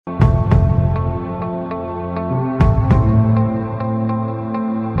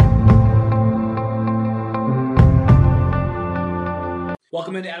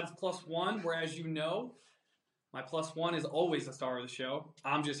Welcome into Adam's Plus One, where, as you know, my plus one is always the star of the show.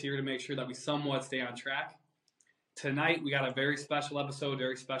 I'm just here to make sure that we somewhat stay on track. Tonight, we got a very special episode,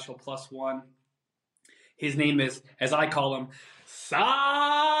 very special plus one. His name is, as I call him,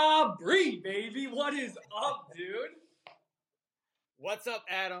 Sabree, baby. What is up, dude? What's up,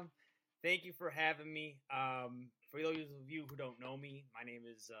 Adam? Thank you for having me. For those of you who don't know me, my name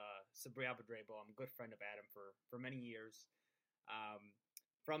is Sabree Abedrabo. I'm a good friend of Adam for many years.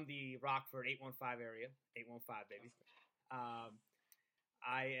 From the Rockford 815 area, 815, baby.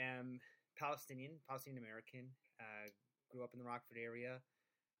 I am Palestinian American. Grew up in the Rockford area.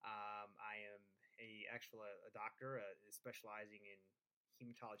 I am a doctor specializing in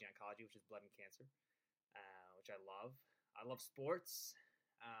Hematology and Oncology, which is blood and cancer, which I love. I love sports.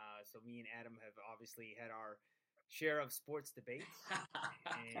 So me and Adam have obviously had our share of sports debates,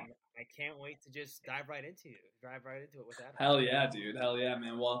 and I can't wait to just dive right into it with Adam. Hell yeah, dude. Hell yeah,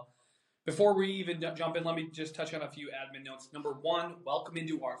 man. Well, before we even jump in, let me just touch on a few admin notes. Number one, welcome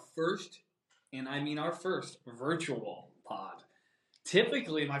into our first, and I mean our first, virtual pod.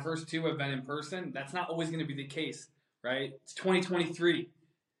 Typically, my first two have been in person. That's not always going to be the case, right? It's 2023,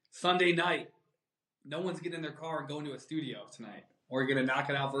 Sunday night. No one's getting in their car and going to a studio tonight. We're going to knock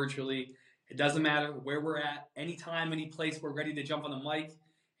it out virtually. It doesn't matter where we're at, anytime, any place, we're ready to jump on the mic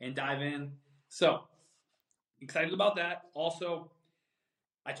and dive in. So, excited about that. Also,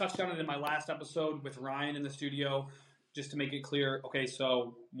 I touched on it in my last episode with Ryan in the studio, just to make it clear. Okay,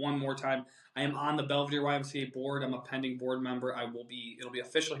 so one more time. I am on the Belvedere YMCA board. I'm a pending board member. It'll be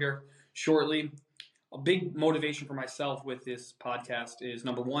official here shortly. A big motivation for myself with this podcast is,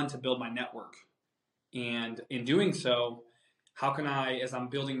 number one, to build my network. And in doing so, how can I, as I'm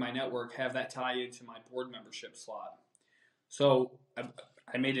building my network, have that tie into my board membership slot? So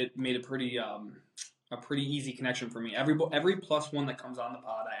I made it pretty easy connection for me. Every plus one that comes on the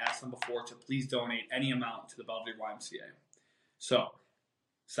pod, I asked them before to please donate any amount to the Belvedere YMCA. So,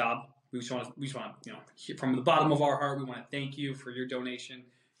 Sab, we just want to, from the bottom of our heart, we want to thank you for your donation.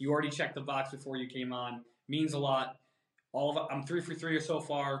 You already checked the box before you came on. Means a lot. I'm 3 for 3 so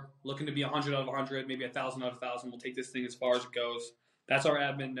far, looking to be 100 out of 100, maybe 1,000 out of 1,000. We'll take this thing as far as it goes. That's our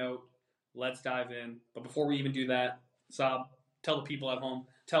admin note. Let's dive in. But before we even do that, Sab, tell the people at home,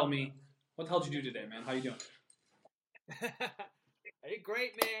 tell me, what the hell did you do today, man? How you doing? I did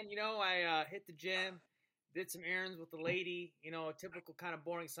great, man. I hit the gym, did some errands with the lady. A typical kind of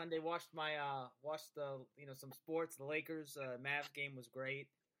boring Sunday. Watched some sports. The Lakers Mavs game was great.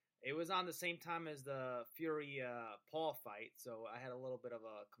 It was on the same time as the Fury Paul fight, so I had a little bit of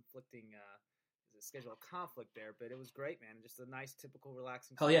a conflicting schedule conflict there, but it was great, man. Just a nice, typical,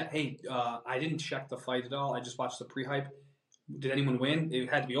 relaxing. Hell yeah! Hey, I didn't check the fight at all. I just watched the pre-hype. Did anyone win? It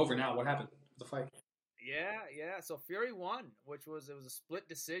had to be over now. What happened with the fight? Yeah. So Fury won, it was a split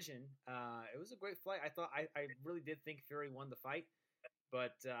decision. It was a great fight. I really did think Fury won the fight,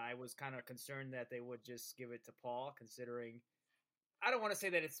 but I was kind of concerned that they would just give it to Paul, considering. I don't want to say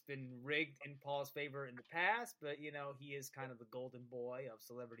that it's been rigged in Paul's favor in the past, but, he is kind of the golden boy of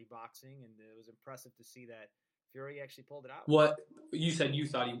celebrity boxing, and it was impressive to see that Fury actually pulled it out. What you said you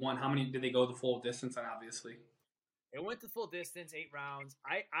thought he won. How many did they go the full distance on, obviously? It went the full distance, 8 rounds.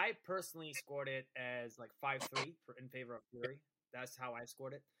 I personally scored it as like 5-3 in favor of Fury. That's how I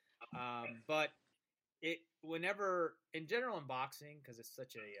scored it. But whenever, in general in boxing, because it's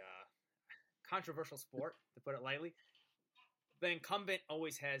such a controversial sport, to put it lightly, the incumbent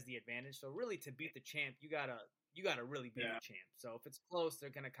always has the advantage. So really, to beat the champ, you gotta really beat the champ. So if it's close,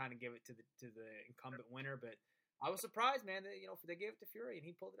 they're gonna kind of give it to the incumbent winner. But I was surprised, man, that they gave it to Fury and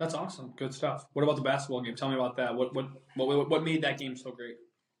he pulled it. That's awesome. Good stuff. What about the basketball game? Tell me about that. What made that game so great?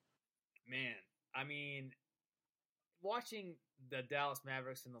 Man, I mean, watching the Dallas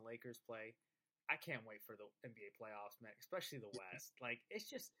Mavericks and the Lakers play, I can't wait for the NBA playoffs, man. Especially the West. Like, it's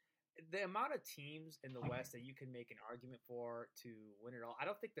just. The amount of teams in the West that you can make an argument for to win it all, I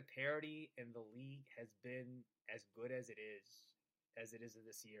don't think the parity in the league has been as good as it is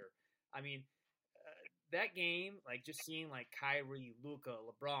this year. I mean, that game, like just seeing like Kyrie, Luka,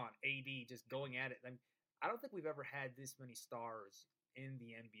 LeBron, AD just going at it. I don't think we've ever had this many stars in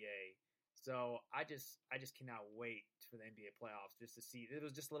the NBA. So I just cannot wait for the NBA playoffs just to see. It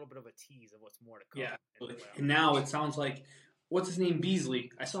was just a little bit of a tease of what's more to come. Yeah, and now it sounds like. What's his name? Beasley.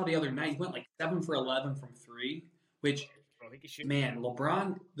 I saw the other night. He went like 7 for 11 from 3, which, man,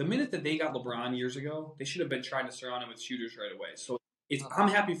 LeBron, the minute that they got LeBron years ago, they should have been trying to surround him with shooters right away. So I'm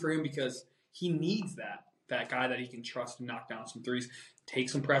happy for him because he needs that guy that he can trust to knock down some threes, take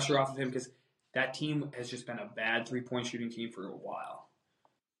some pressure off of him because that team has just been a bad three-point shooting team for a while.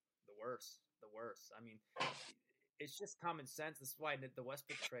 The worst. I mean, it's just common sense. That's why the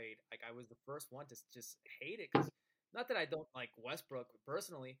Westbrook trade, like I was the first one to just hate it because not that I don't like Westbrook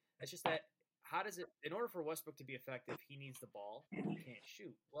personally. It's just that how does it in order for Westbrook to be effective, he needs the ball and he can't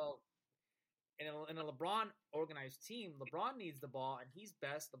shoot. Well, in a LeBron organized team, LeBron needs the ball and he's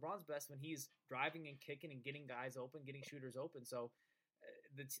best. LeBron's best when he's driving and kicking and getting guys open, getting shooters open. So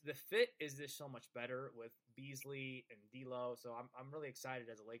the fit is just so much better with Beasley and D'Lo. So I'm really excited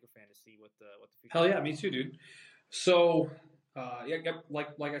as a Laker fan to see what the future. Hell yeah, me too, dude. So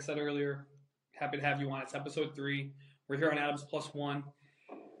like I said earlier, happy to have you on. It's episode 3. We're here on Adams Plus One.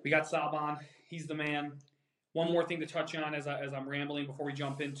 We got Sab on. He's the man. One more thing to touch on as I'm rambling before we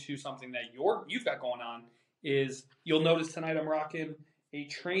jump into something that you've got going on is you'll notice tonight I'm rocking a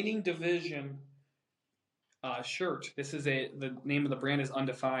training division shirt. This is the name of the brand is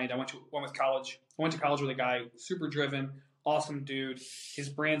undefined. I went to college with a guy, super driven, awesome dude. His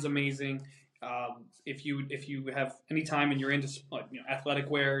brand's amazing. If you have any time and you're into athletic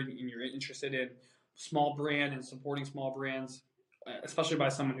wear and you're interested in small brand and supporting small brands, especially by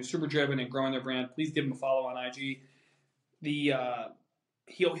someone who's super driven and growing their brand, please give him a follow on IG.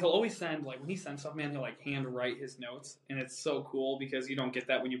 He'll always send, like when he sends stuff, man, he'll like handwrite his notes, and it's so cool because you don't get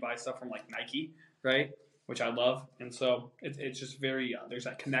that when you buy stuff from like Nike, right? Which I love, and so it's just very there's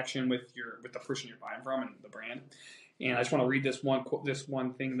that connection with the person you're buying from and the brand. And I just want to read this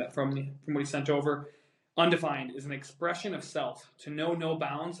one thing that from what he sent over. Undefined is an expression of self, to know no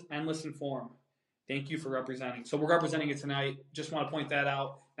bounds, endless in form. Thank you for representing. So we're representing it tonight. Just want to point that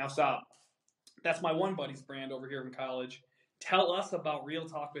out. Now stop. That's my one buddy's brand over here in college. Tell us about Real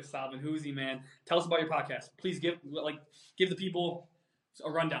Talk with SabAndHuzi, man. Tell us about your podcast. Please give the people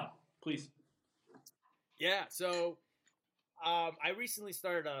a rundown, please. Yeah, so I recently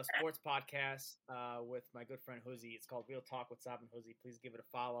started a sports podcast with my good friend Huzi. It's called Real Talk with SabAndHuzi. Please give it a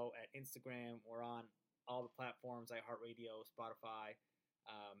follow at Instagram. We're on all the platforms, iHeartRadio, Spotify,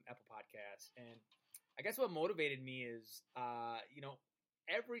 Apple Podcasts. And I guess what motivated me is,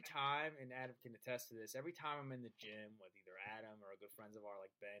 every time, and Adam can attest to this, every time I'm in the gym with either Adam or good friends of ours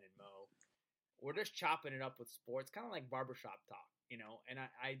like Ben and Mo, we're just chopping it up with sports, kind of like barbershop talk, and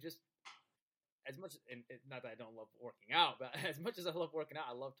I just, as much, and not that I don't love working out, but as much as I love working out,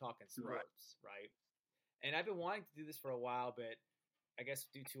 I love talking sports, right? And I've been wanting to do this for a while, but I guess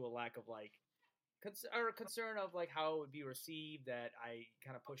due to a lack of concern of how it would be received, that I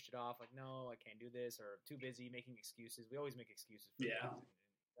kind of pushed it off. Like, no, I can't do this, or too busy, making excuses. We always make excuses.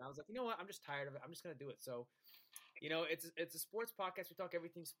 And I was like, you know what? I'm just tired of it. I'm just gonna do it. So, it's a sports podcast. We talk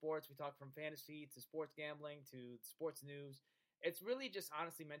everything sports. We talk from fantasy to sports gambling to sports news. It's really just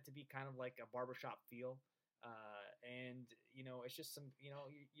honestly meant to be kind of like a barbershop feel. And it's just some,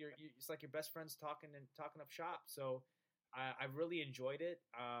 you're it's like your best friends talking up shop. So I really enjoyed it.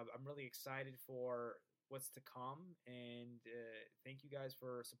 I'm really excited for what's to come, and thank you guys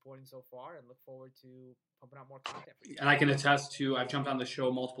for supporting so far, and look forward to pumping out more content for you. And I can attest to, I've jumped on the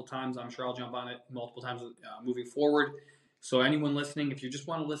show multiple times. I'm sure I'll jump on it multiple times moving forward. So anyone listening, if you just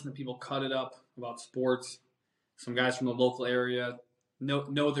want to listen to people cut it up about sports, some guys from the local area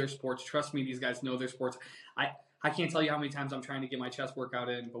know their sports. Trust me, these guys know their sports. I can't tell you how many times I'm trying to get my chest workout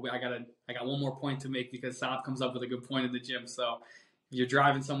in, but I got one more point to make because Saab comes up with a good point in the gym. So if you're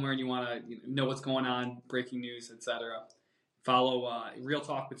driving somewhere and you want to know what's going on, breaking news, etc., follow Real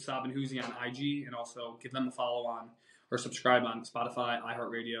Talk with SabAndHuzi on IG, and also give them a follow on or subscribe on Spotify,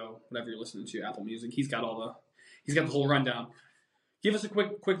 iHeartRadio, whatever you're listening to, Apple Music. He's got the whole rundown. Give us a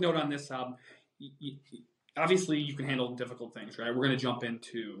quick note on this, Sab. Obviously, you can handle difficult things, right? We're going to jump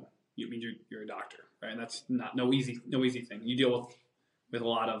into. You're a doctor, right? And that's no easy thing. You deal with a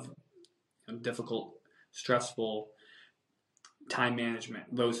lot of difficult, stressful time management,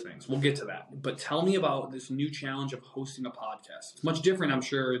 those things. We'll get to that. But tell me about this new challenge of hosting a podcast. It's much different, I'm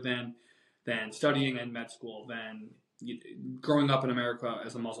sure, than studying in med school, than growing up in America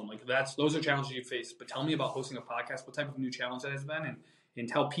as a Muslim. Those are challenges you face. But tell me about hosting a podcast. What type of new challenge that has been, and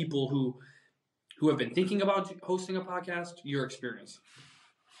tell people who have been thinking about hosting a podcast your experience.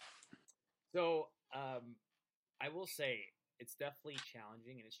 So I will say it's definitely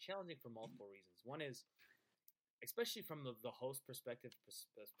challenging, and it's challenging for multiple reasons. One is, especially from the host perspective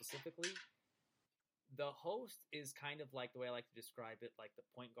specifically, the host is kind of like, the way I like to describe it, like the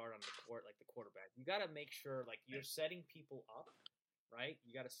point guard on the court, like the quarterback. You got to make sure you're setting people up, right?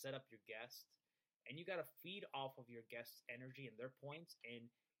 You got to set up your guests, and you got to feed off of your guests' energy and their points, and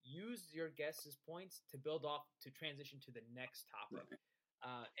use your guests' points to build off to transition to the next topic.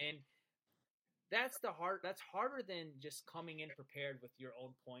 Right. And that's harder than just coming in prepared with your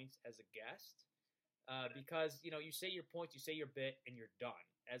own points as a guest. because you say your points, you say your bit, and you're done.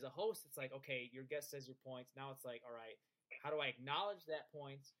 As a host, it's like, okay, your guest says your points. Now it's like, all right, how do I acknowledge that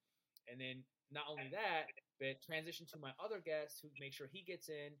points, and then not only that, but transition to my other guest who make sure he gets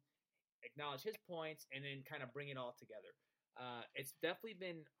in, acknowledge his points, and then kind of bring it all together. It's definitely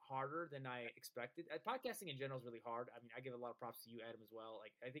been harder than I expected. Podcasting in general is really hard. I mean, I give a lot of props to you, Adam, as well.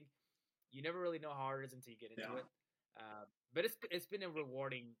 Like, I think you never really know how hard it is until you get into it. But it's been a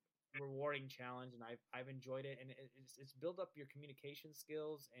rewarding challenge, and I've enjoyed it, and it's built up your communication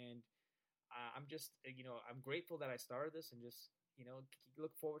skills, and I'm just I'm grateful that I started this, and just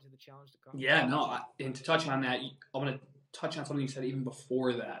look forward to the challenge to come. Yeah, no, and to touch on that, I'm going to touch on something you said even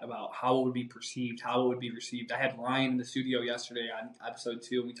before that about how it would be perceived, how it would be received. I had Ryan in the studio yesterday on episode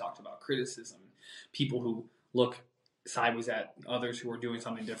 2, and we talked about criticism, people who look sideways at others who are doing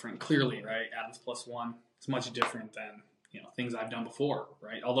something different. Clearly, right, Adams plus one is much different than things I've done before,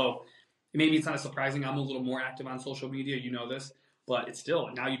 right? Although maybe it's not as surprising. I'm a little more active on social media, this, but it's still,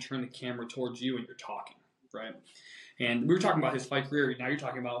 now you turn the camera towards you and you're talking, right? And we were talking about his fight career. Now you're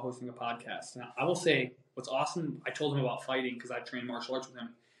talking about hosting a podcast. Now, I will say what's awesome, I told him about fighting because I've trained martial arts with him,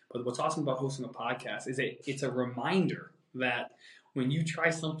 but what's awesome about hosting a podcast is it's a reminder that when you try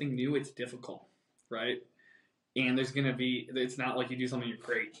something new, it's difficult, right? And it's not like you do something you're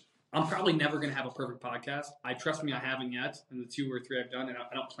great. I'm probably never going to have a perfect podcast. Trust me, I haven't yet in the 2 or 3 I've done, and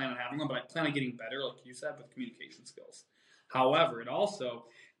I don't plan on having one, but I plan on getting better, like you said, with communication skills. However, it also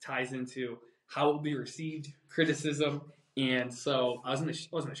ties into how it will be received, criticism, and so I was in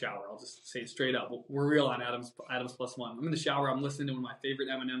the shower. I'll just say it straight up. We're real on Adams plus one. I'm in the shower. I'm listening to one of my favorite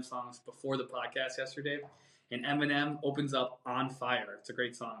Eminem songs before the podcast yesterday, and Eminem opens up "On Fire." It's a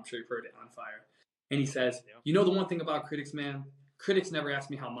great song. I'm sure you've heard it, "On Fire." And he says, the one thing about critics, man, critics never ask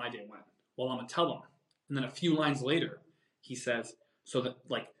me how my day went. Well, I'm going to tell them. And then a few lines later, he says, so that,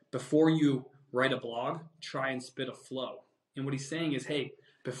 like, before you write a blog, try and spit a flow. And what he's saying is, hey,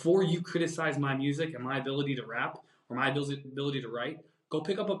 before you criticize my music and my ability to rap or my ability to write, go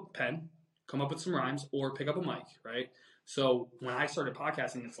pick up a pen, come up with some rhymes, or pick up a mic, right? So when I started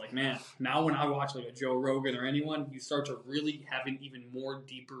podcasting, it's like, man, now when I watch like a Joe Rogan or anyone, you start to really have an even more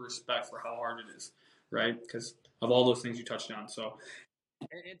deeper respect for how hard it is, right? Because of all those things you touched on. So,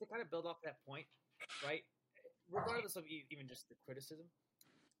 and to kind of build off that point, right? Regardless of even just the criticism,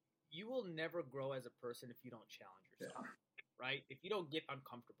 you will never grow as a person if you don't challenge yourself, right? If you don't get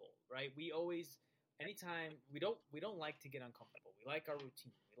uncomfortable, right? We always, anytime we don't like to get uncomfortable. We like our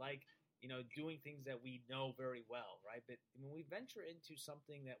routine. We like doing things that we know very well, right? But when we venture into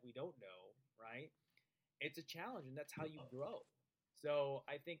something that we don't know, right, it's a challenge, and that's how you grow. So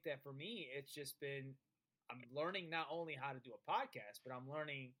I think that for me, it's just been, I'm learning not only how to do a podcast, but I'm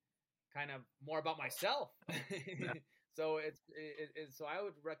learning kind of more about myself. So so I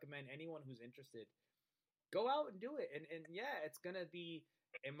would recommend anyone who's interested, go out and do it. And yeah,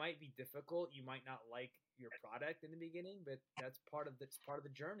 it might be difficult. You might not like your product in the beginning, but that's part of the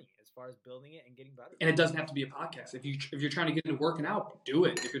journey as far as building it and getting better. And it doesn't have to be a podcast. If you're trying to get into working out, do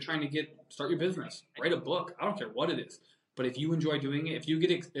it. If you're trying to start your business, write a book. I don't care what it is. But if you enjoy doing it, if you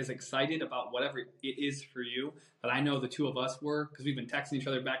get as excited about whatever it is for you, that I know the two of us were, because we've been texting each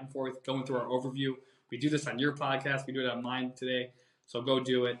other back and forth, going through our overview. We do this on your podcast. We do it on mine today. So go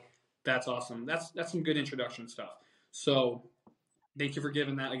do it. That's awesome. That's some good introduction stuff. So thank you for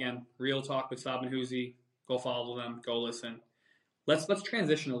giving that again. Real Talk with SabAndHuzi. Go follow them. Go listen. Let's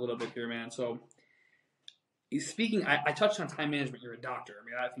transition a little bit here, man. So speaking, I touched on time management. You're a doctor. I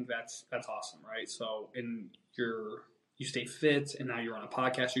mean, I think that's awesome, right? So you stay fit, and now you're on a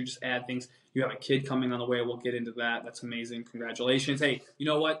podcast. You just add things. You have a kid coming on the way. We'll get into that. That's amazing. Congratulations. Hey, you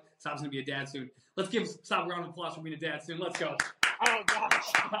know what? Sab's going to be a dad soon. Let's give Sab a round of applause for being a dad soon. Let's go. Oh,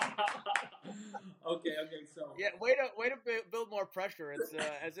 gosh. Okay, so. Yeah, way to build more pressure. It's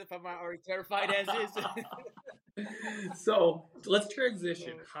as if I'm already terrified as is. So let's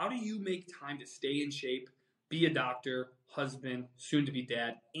transition. How do you make time to stay in shape, be a doctor, husband, soon to be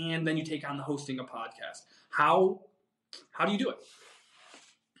dad, and then you take on the hosting a podcast? How do you do it?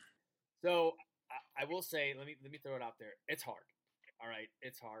 So I will say, let me throw it out there. It's hard. All right,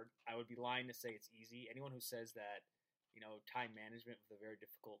 it's hard. I would be lying to say it's easy. Anyone who says that, time management with a very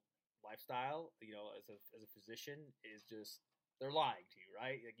difficult lifestyle, as a physician, is just, they're lying to you,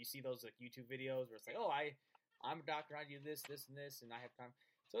 right? Like, you see those like YouTube videos where it's like, oh, I'm a doctor, I do this, and this, and I have time.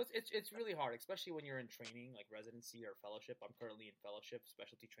 So it's really hard, especially when you're in training, like residency or fellowship. I'm currently in fellowship,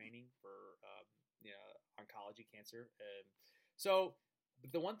 specialty training for oncology, cancer. So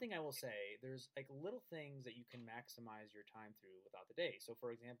the one thing I will say, there's like little things that you can maximize your time through without the day. So for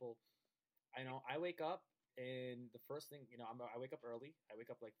example, I know I wake up and the first thing, I wake up early. I wake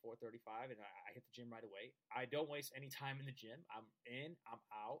up like 4:35, and I hit the gym right away. I don't waste any time in the gym. I'm in, I'm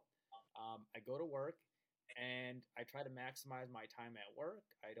out. I go to work, and I try to maximize my time at work.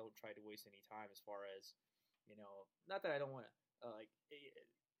 I don't try to waste any time as far as, not that I don't want to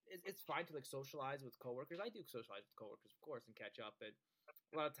it's fine to like socialize with coworkers. I do socialize with coworkers, of course, and catch up. But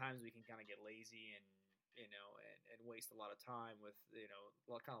a lot of times we can kind of get lazy and and waste a lot of time with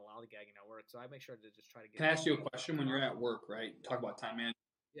kind of lollygagging at work. So I make sure to just try to get. Can I ask you a question? When you're at work, right? Talk about time management.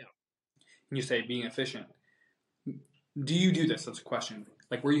 Yeah. And you say being efficient. Do you do this? That's a question.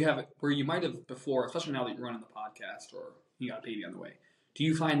 Like where you might have before, especially now that you're running the podcast or you got a baby on the way. Do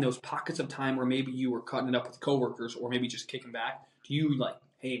you find those pockets of time where maybe you were cutting it up with coworkers or maybe just kicking back? Do you like,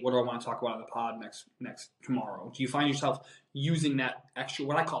 hey, what do I want to talk about on the pod next tomorrow? Do you find yourself using that extra,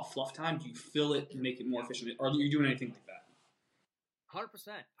 what I call fluff time? Do you fill it and make it more efficient? Or are you doing anything like that? 100%.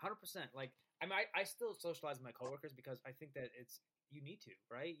 Like, I mean, I still socialize with my coworkers because I think that you need to,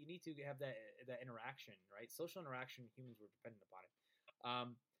 right? You need to have that interaction, right? Social interaction, humans were dependent upon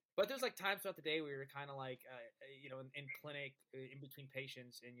it. But there's like times throughout the day where you're kind of like, in clinic, in between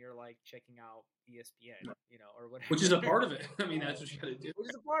patients, and you're like checking out ESPN, or whatever. Which is a part of it. I mean, that's what you got to do.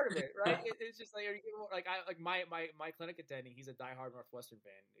 Which is a part of it, right? It's just like, my clinic attending, he's a diehard Northwestern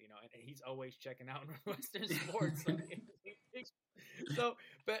fan, and he's always checking out Northwestern sports. So,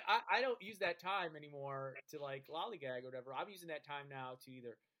 but I don't use that time anymore to like lollygag or whatever. I'm using that time now to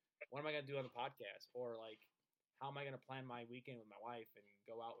either, what am I going to do on the podcast, or like, how am I going to plan my weekend with my wife and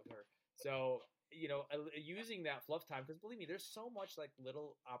go out with her? So, using that fluff time, because believe me, there's so much like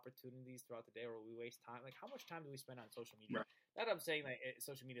little opportunities throughout the day where we waste time. Like, how much time do we spend on social media? Right. Not that I'm saying that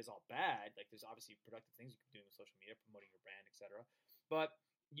social media is all bad. Like, there's obviously productive things you can do with social media, promoting your brand, etc. But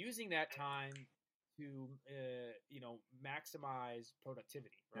using that time to, maximize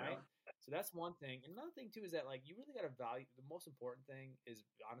productivity, right? Yeah. So that's one thing. And another thing too is that like you really got to value. The most important thing is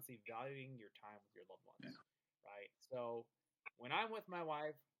honestly valuing your time with your loved ones. Yeah. Right. So when I'm with my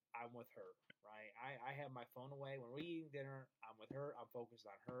wife, I'm with her, right? I have my phone away. When we're eating dinner, I'm with her. I'm focused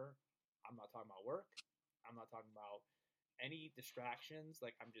on her. I'm not talking about work. I'm not talking about any distractions.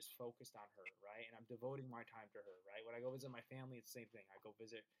 Like, I'm just focused on her, right? And I'm devoting my time to her, right? When I go visit my family, it's the same thing. I go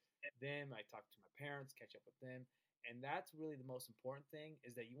visit them. I talk to my parents, catch up with them. And that's really the most important thing,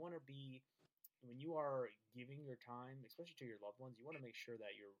 is that you want to be, when you are giving your time, especially to your loved ones, you want to make sure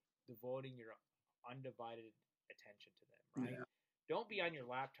that you're devoting your undivided attention to them, right? Yeah. Don't be on your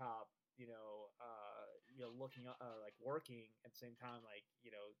laptop, looking like working at the same time, like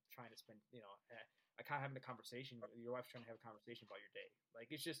trying to spend, like kind of having a conversation. Your wife's trying to have a conversation about your day. Like,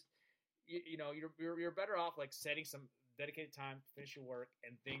 it's just, you're better off like setting some dedicated time to finish your work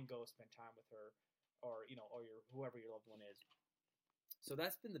and then go spend time with her, or or whoever your loved one is. So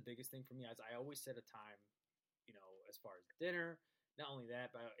that's been the biggest thing for me. As I always set a time, as far as dinner. Not only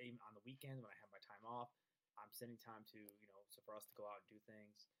that, but even on the weekends when I have my time off, I'm setting time to, so for us to go out and do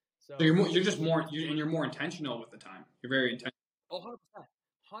things. So you're more intentional with the time. You're very intentional. Oh, 100%,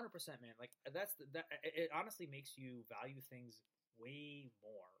 man. Like it honestly makes you value things way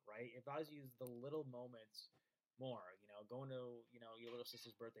more, right? It values the little moments more. Going to your little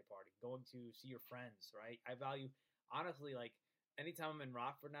sister's birthday party, going to see your friends, right? I value, honestly, like anytime I'm in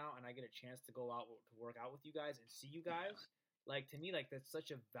Rockford now and I get a chance to go out to work out with you guys and see you guys. Like, to me, like, that's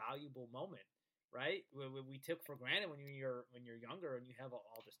such a valuable moment, right? We took for granted when you're younger and you have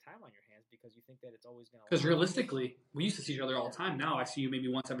all this time on your hands because you think that it's always going to. Because realistically, we used to see each other all the time. Now I see you maybe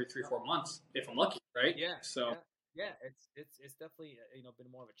once every 3 or 4 months, if I'm lucky, right? Yeah. So yeah, it's definitely been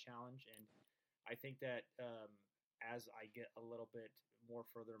more of a challenge, and I think that as I get a little bit more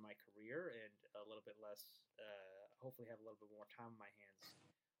further in my career and a little bit less, hopefully have a little bit more time on my hands,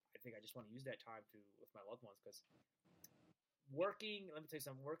 I think I just want to use that time with my loved ones, because. Let me tell you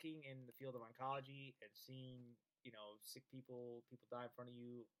something, working in the field of oncology and seeing, sick people die in front of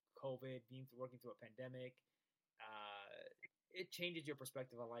you, COVID, working through a pandemic, it changes your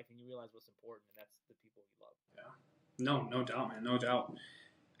perspective on life and you realize what's important, and that's the people you love. Yeah. No doubt, man. No doubt.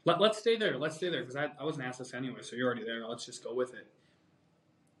 Let's stay there. Because I wasn't asked this anyway, so you're already there. Let's just go with it.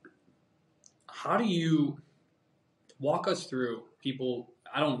 How do you walk us through people?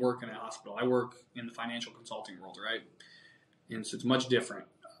 I don't work in a hospital. I work in the financial consulting world, right? And so it's much different.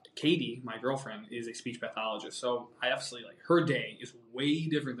 Katie, my girlfriend, is a speech pathologist. So I obviously, like, her day is way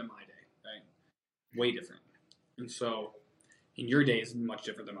different than my day, right? Way different. And so, and your day is much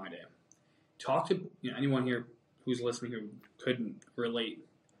different than my day. Talk to anyone here who's listening who couldn't relate.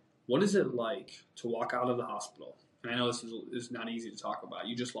 What is it like to walk out of the hospital? And I know this is not easy to talk about.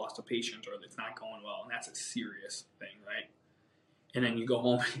 You just lost a patient or it's not going well, and that's a serious thing, right? And then you go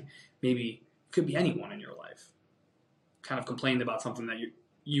home maybe it could be anyone in your life, kind of complained about something that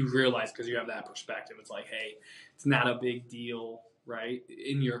you realize because you have that perspective. It's like, hey, it's not a big deal, right?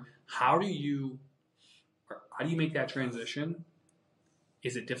 How do you make that transition?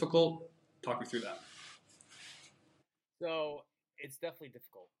 Is it difficult? Talk me through that. So it's definitely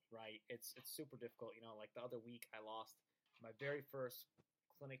difficult, right? It's super difficult. Like the other week, I lost my very first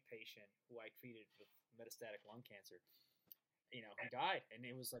clinic patient who I treated with metastatic lung cancer. He died, and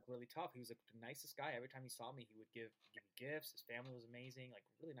it was like really tough. He was like the nicest guy. Every time he saw me, he would give me gifts. His family was amazing, like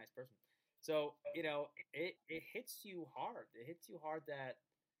really nice person. So it hits you hard. It hits you hard that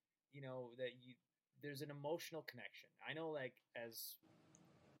there's an emotional connection. I know, like, as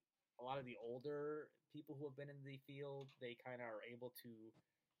a lot of the older people who have been in the field, they kind of are able to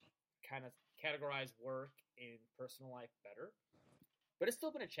kind of categorize work and personal life better. But it's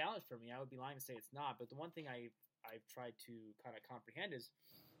still been a challenge for me. I would be lying to say it's not. But the one thing I've tried to kind of comprehend is,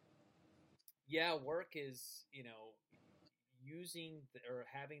 work is, using or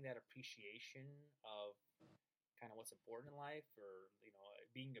having that appreciation of kind of what's important in life, or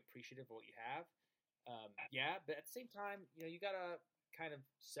being appreciative of what you have. But at the same time, you gotta kind of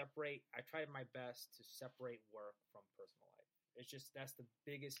separate. I try my best to separate work from personal life. It's just, that's the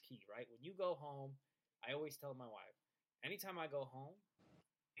biggest key, right? When you go home, I always tell my wife, anytime I go home,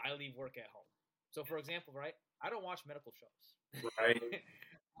 I leave work at home. So, for example, right, I don't watch medical shows. Right.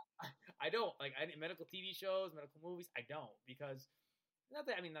 I don't like medical TV shows, medical movies. I don't, because not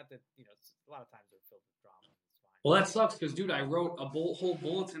that a lot of times they're filled with drama. It's fine. Well, that sucks because, dude, I wrote a whole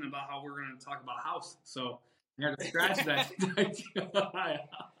bulletin about how we're going to talk about House, so I had to scratch that.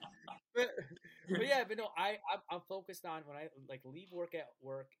 But no, I'm focused on when I like leave work at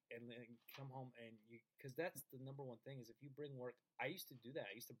work and then come home, and because that's the number one thing is, if you bring work. I used to do that.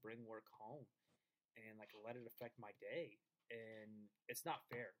 I used to bring work home and like let it affect my day, and it's not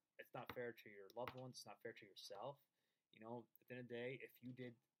fair. It's not fair to your loved ones. It's not fair to yourself. At the end of the day, if you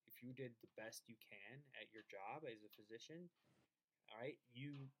did the best you can at your job as a physician, all right,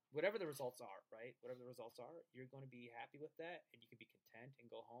 whatever the results are, right? Whatever the results are, you're going to be happy with that, and you can be content and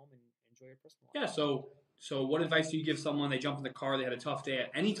go home and enjoy your personal life. Yeah. So what advice do you give someone? They jump in the car. They had a tough day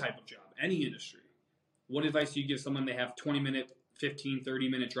at any type of job, any industry. What advice do you give someone? They have 20-minute, 15,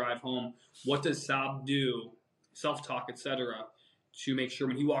 30-minute drive home. What does Sab do? Self-talk, etc., to make sure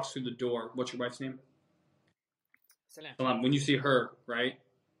when he walks through the door. What's your wife's name? Salam. When you see her, right,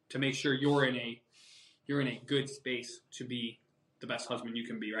 to make sure you're in a good space to be the best husband you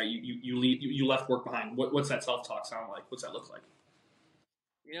can be, right? You left work behind. What's that self-talk sound like? What's that look like?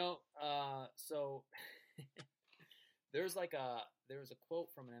 So there was a quote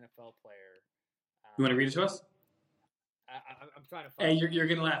from an NFL player. You want to read it to us? I'm trying to find. Hey, you're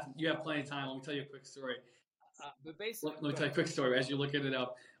gonna laugh. You have plenty of time. Let me tell you a quick story. But basically, let me tell you a quick story as you're looking it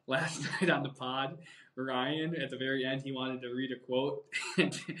up. Last night on the pod, Ryan, at the very end, he wanted to read a quote.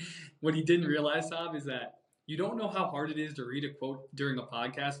 And what he didn't realize, Saab, is that you don't know how hard it is to read a quote during a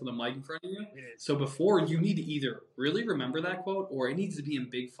podcast with a mic in front of you. So before, you need to either really remember that quote or it needs to be in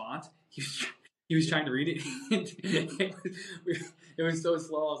big font. He was trying to read it. It was so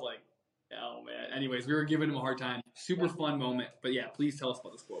slow. I was like, oh, man. Anyways, we were giving him a hard time. Super fun moment. But, yeah, please tell us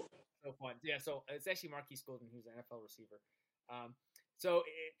about this quote. So fun. Yeah, so it's actually Marquise Golden, who's an NFL receiver. So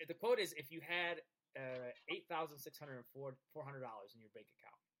the quote is, if you had $8,600 in your bank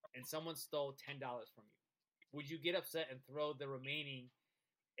account and someone stole $10 from you, would you get upset and throw the remaining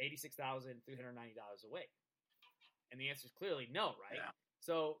 $86,390 away? And the answer is clearly no, right? Yeah.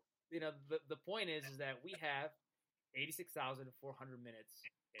 So, the point is that we have 86,400 minutes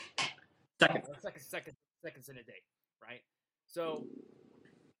in a day. Seconds in a day, right? So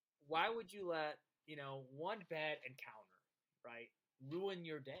why would you let, one bad encounter, right, ruin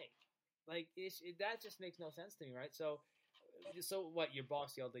your day? Like, that just makes no sense to me, right? So what, your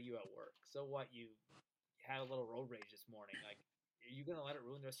boss yelled at you at work? So what, you had a little road rage this morning? Like, are you going to let it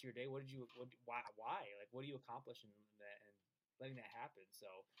ruin the rest of your day? Why? Like, what do you accomplish in that and letting that happen? So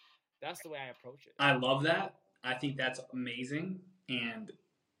that's the way I approach it. I love that. I think that's amazing. And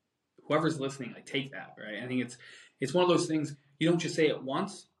whoever's listening, like, take that, right? I think it's one of those things, you don't just say it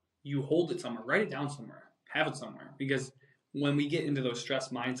once, you hold it somewhere, write it down somewhere, have it somewhere. Because when we get into those stress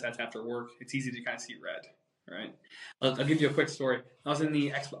mindsets after work, it's easy to kind of see red, right? I'll give you a quick story. I was in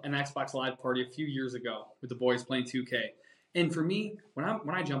an Xbox Live party a few years ago with the boys playing 2K. And for me, when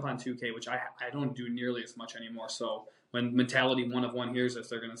I jump on 2K, which I don't do nearly as much anymore, so when Mentality 1 of 1 hears this,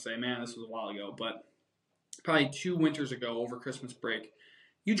 they're going to say, man, this was a while ago. But probably 2 winters ago over Christmas break,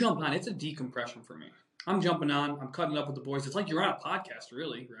 you jump on, it's a decompression for me. I'm jumping on, I'm cutting up with the boys. It's like you're on a podcast,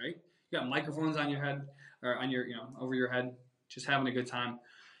 really, right? You got microphones on your head, or on your, over your head, just having a good time.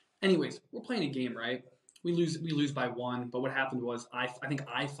 Anyways, we're playing a game, right? We lose by 1, but what happened was I think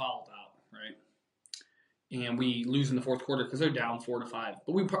I fouled out, right? And we lose in the fourth quarter because they're down 4-5.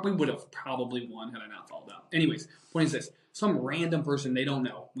 But we would have probably won had I not fouled out. Anyways, point is this: some random person we don't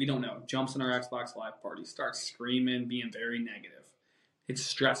know, jumps in our Xbox Live party, starts screaming, being very negative. It's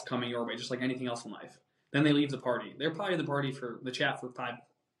stress coming your way, just like anything else in life. Then they leave the party. They're probably in the party for the chat for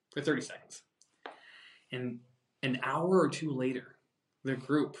 30 seconds. And an hour or two later, the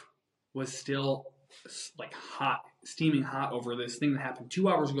group was still like hot, steaming hot over this thing that happened 2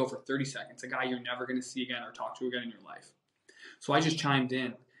 hours ago for 30 seconds, a guy you're never going to see again or talk to again in your life. So I just chimed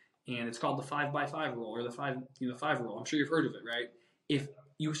in, and it's called the 5x5 rule, or the 5 rule. I'm sure you've heard of it, right? If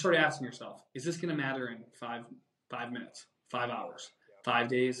you start asking yourself, is this going to matter in 5 minutes, 5 hours, 5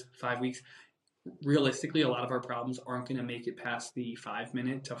 days, 5 weeks? Realistically, a lot of our problems aren't going to make it past the 5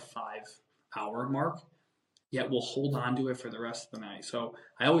 minute to 5 hour mark. Yet we'll hold on to it for the rest of the night. So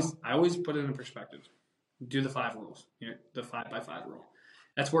I always put it in perspective. Do the 5 rules. The 5x5 rule.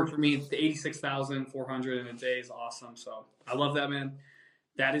 That's worked for me. The 86,400 in a day is awesome. So I love that, man.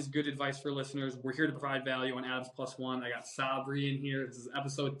 That is good advice for listeners. We're here to provide value on Adams Plus One. I got Sabree in here. This is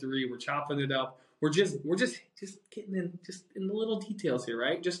episode 3. We're chopping it up. We're just getting in the little details here,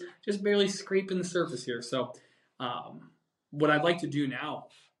 right? Just barely scraping the surface here. So what I'd like to do now.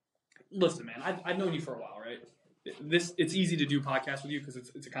 Listen, man, I've known you for a while, right? It's easy to do podcasts with you because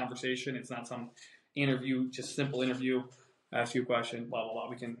it's a conversation. It's not some interview, just simple interview. Ask you a question, blah blah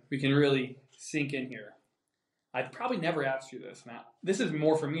blah. We can really sink in here. I'd probably never asked you this, Matt. This is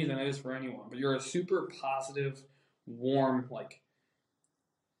more for me than it is for anyone. But you're a super positive, warm, like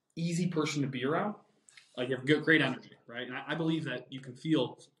easy person to be around. Like you have great energy, right? And I believe that you can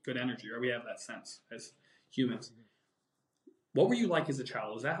feel good energy, right? We have that sense as humans. What were you like as a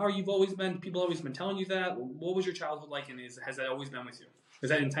child? Is that how you've always been? People always been telling you that? What was your childhood like, and has that always been with you? Is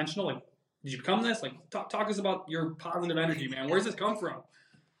that intentional? Like, did you become this? Like, talk us about your positive energy, man. Where does this come from?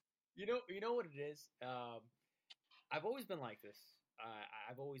 You know what it is? I've always been like this.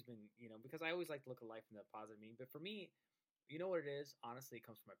 I've always been, because I always like to look at life in the positive meaning. But for me, you know what it is? Honestly, it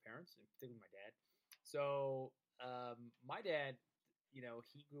comes from my parents, and particularly my dad. So my dad,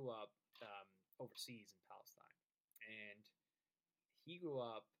 he grew up overseas in Palestine, and he grew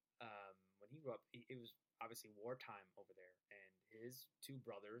up, when he grew up, it was obviously wartime over there, and his 2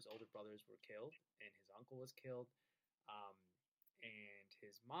 older brothers were killed, and his uncle was killed, and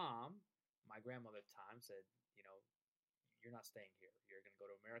his mom, my grandmother at the time, said, you're not staying here. You're going to go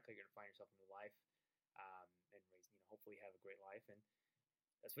to America. You're going to find yourself a new life, and hopefully have a great life, and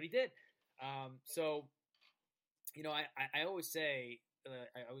that's what he did. So, I always say,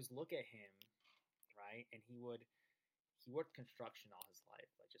 I always look at him, right, and he worked construction all his life,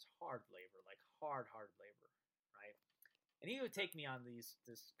 like just hard labor, like hard labor, right? And he would take me on these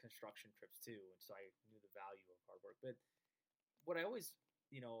construction trips too, and so I knew the value of hard work. But what I always,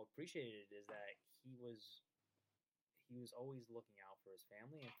 appreciated is that he was always looking out for his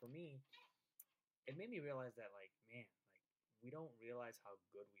family, and for me, it made me realize that, like, man, like we don't realize how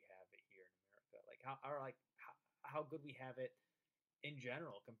good we have it here in America, like how good we have it in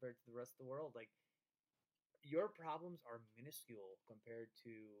general compared to the rest of the world, like. Your problems are minuscule compared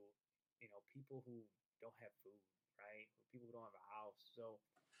to, people who don't have food, right? People who don't have a house. So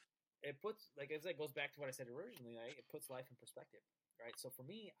it puts, like, it goes back to what I said originally, right? It puts life in perspective, right? So for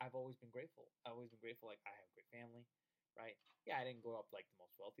me, I've always been grateful. I've always been grateful. Like, I have a great family, right? Yeah, I didn't grow up like the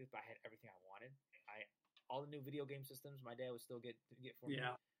most wealthiest, but I had everything I wanted. All the new video game systems, my dad would still get for me,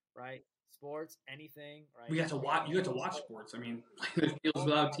 right? Sports, anything, right? You got to watch sports. I mean, there's fields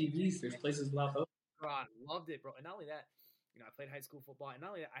without TVs. There's places without those. God, loved it, bro. And not only that, I played high school football, and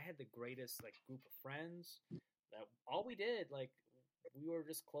not only that, I had the greatest group of friends. That all we did, we were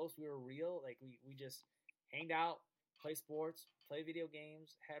just close. We were real. Like we just hanged out, play sports, play video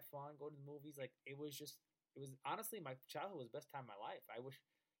games, had fun, go to the movies. Like it was honestly my childhood was the best time of my life. I wish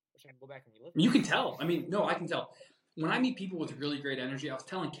I could go back and relive it. You can tell. I mean, no, I can tell. When I meet people with really great energy, I was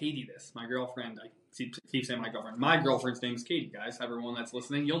telling Katie this, my girlfriend. I keep saying my girlfriend. My girlfriend's name's Katie, guys. Everyone that's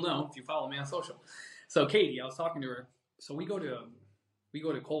listening, you'll know if you follow me on social. So Katie, I was talking to her. So we go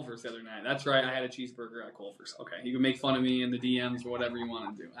to Culver's the other night. That's right. I had a cheeseburger at Culver's. Okay, you can make fun of me in the DMs or whatever you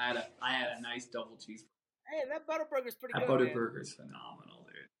want to do. I had a nice double cheeseburger. Hey, that Butterburger's pretty good. That Butterburger's phenomenal,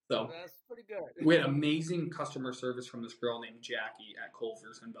 dude. So that's pretty good. We had amazing customer service from this girl named Jackie at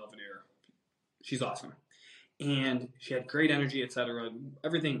Culver's in Belvedere. She's awesome. And she had great energy, etc.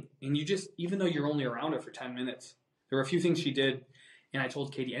 Everything. And you just, even though you're only around her for 10 minutes, there were a few things she did. And I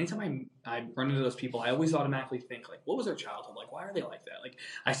told Katie, anytime I run into those people, I always automatically think, like, what was their childhood like? Why are they like that? Like,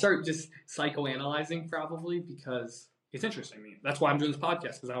 I start just psychoanalyzing probably because it's interesting to me. That's why I'm doing this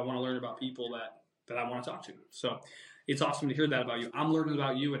podcast, because I want to learn about people that I want to talk to. So it's awesome to hear that about you. I'm learning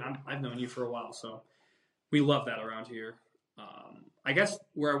about you, and I've known you for a while, so we love that around here. I guess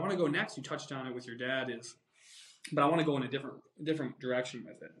where I want to go next, you touched on it with your dad, but I want to go in a different direction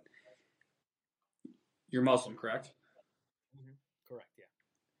with it. You're Muslim, correct? Mm-hmm. Correct.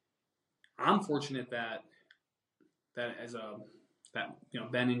 Yeah. I'm fortunate that as a that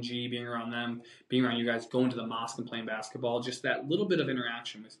Ben and G, being around them, being around you guys, going to the mosque and playing basketball, just that little bit of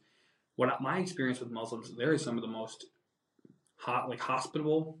interaction with my experience with Muslims. There is some of the most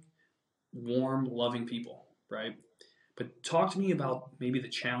hospitable, warm, loving people, right? But talk to me about maybe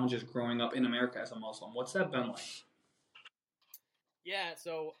the challenges growing up in America as a Muslim. What's that been like? Yeah,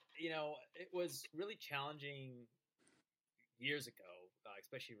 so it was really challenging years ago,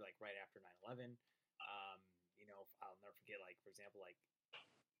 especially like right after 9/11. I'll never forget, like, for example, like,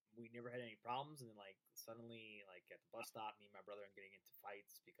 we never had any problems, and then, like, suddenly, like, at the bus stop, me and my brother are getting into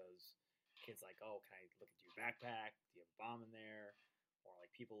fights because kids like, oh, can I look into your backpack? Do you have a bomb in there? Or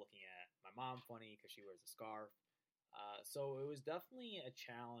like people looking at my mom funny because she wears a scarf. So it was definitely a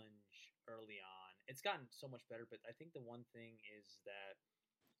challenge early on. It's gotten so much better, but I think the one thing is that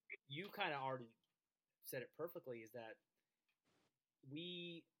you kind of already said it perfectly, is that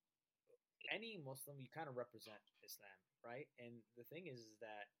we, any Muslim, you kind of represent Islam, right? And the thing is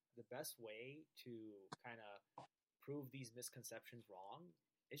that the best way to kind of prove these misconceptions wrong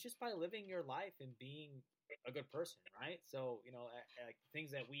is just by living your life and being a good person, right? So, like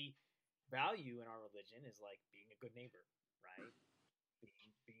things that we value in our religion is like being a good neighbor, right?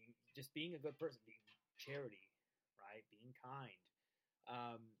 Being a good person, being charity, right? Being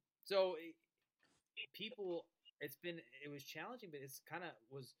kind. So people, it was challenging, but it's kind of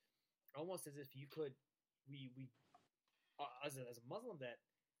was almost as if you could, we as a Muslim, that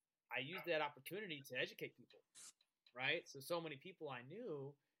I used that opportunity to educate people, right? So many people I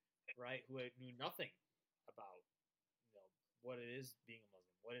knew, right, who knew nothing about, what it is being a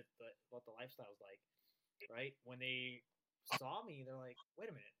Muslim, what the lifestyle is like, right? When they saw me, they're like, wait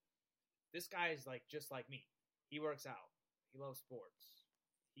a minute, this guy is like just like me. He works out. He loves sports.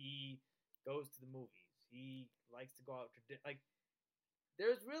 He goes to the movies. He likes to go out to like.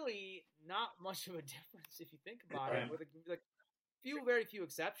 There's really not much of a difference if you think about it, Right. with like very few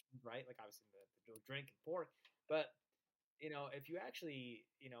exceptions, right? Like obviously the drink and pork, but if you actually,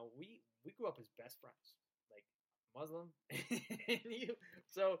 we grew up as best friends, like Muslim, and you.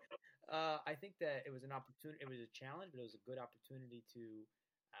 So I think that it was an opportunity. It was a challenge, but it was a good opportunity to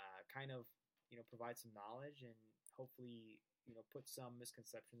kind of provide some knowledge and hopefully put some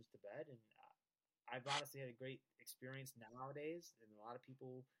misconceptions to bed. And I've honestly had a great experience nowadays, and a lot of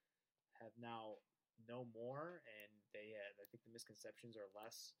people have now know more, and I think the misconceptions are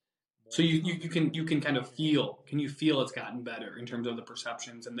less. So you can kind of feel. Can you feel it's gotten better in terms of the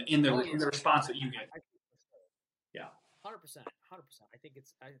perceptions and the response that you get? Yeah. 100%, 100%. I think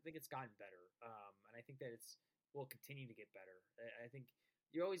it's gotten better, and I think that it's will continue to get better. I think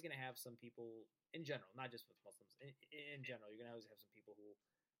you're always going to have some people in general, not just with Muslims. In general, you're going to always have some people who,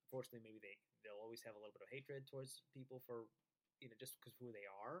 unfortunately, maybe they'll always have a little bit of hatred towards people for just because of who they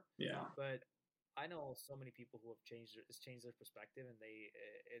are. Yeah. But I know so many people who have changed their perspective, and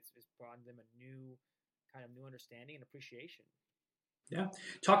it's brought them a new understanding and appreciation. Yeah.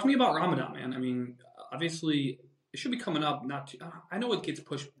 Talk to me about Ramadan, man. I mean, obviously, it should be coming up. Not too, I know it gets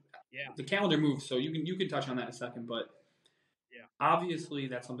pushed. Yeah. The calendar moves, so you can touch on that in a second. But Yeah. obviously,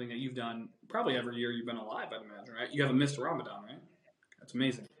 that's something that you've done probably every year you've been alive, I'd imagine, right? You haven't missed a Ramadan, right? That's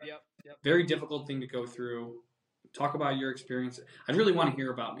amazing. Yep. Very difficult thing to go through. Talk about your experience. I'd really want to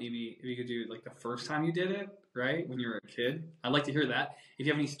hear about maybe if you could do like the first time you did it, right? When you were a kid. I'd like to hear that. If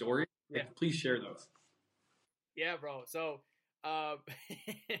you have any stories, please share those. Yeah, bro. So,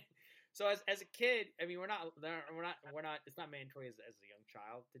 so as a kid, I mean, we're not. It's not mandatory as a young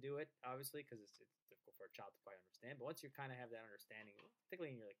child to do it, obviously, because it's difficult for a child to quite understand. But once you kind of have that understanding,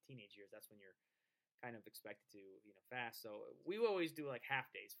 particularly in your like teenage years, that's when you're kind of expected to fast. So we always do like half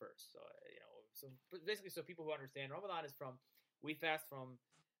days first. So so basically, so people who understand, Ramadan is we fast from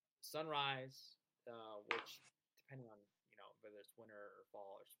sunrise, which depending on whether it's winter or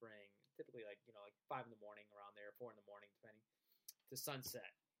fall or spring, typically like like 5 in the morning, around there, 4 in the morning, depending, to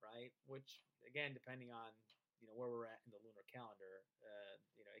sunset, right? Which again, depending on where we're at in the lunar calendar,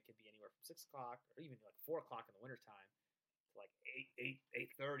 it could be anywhere from 6 o'clock or even like 4 o'clock in the wintertime to like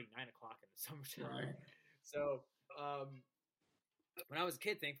 8:30, 9 o'clock in the summertime. Right. So when I was a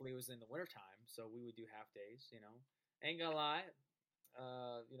kid, thankfully it was in the wintertime, so we would do half days. Ain't gonna lie.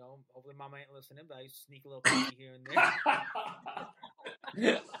 Hopefully mama ain't listening, but I used to sneak a little peeky here and there.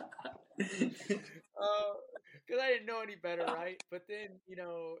 I didn't know any better, right? But then,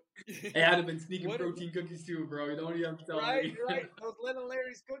 Hey, I'd have been sneaking what protein cookies too, bro. You don't even have to tell right, me. right. Those Little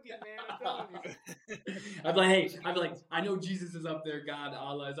Larry's cookies, man. I'm telling you. I'd be like, I know Jesus is up there, God,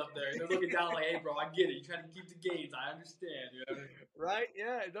 Allah is up there. They're looking down like, hey, bro, I get it. You're trying to keep the gains. I understand. You know? Right?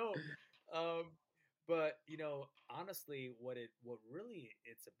 Yeah, no. But honestly, what really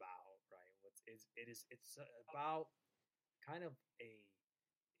it's about, right? It's about kind of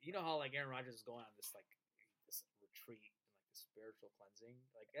how like Aaron Rodgers is going on this retreat and like the spiritual cleansing.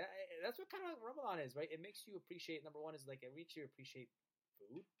 Like that's what kind of Ramadan is, right? It makes you appreciate. Number one is like it makes you appreciate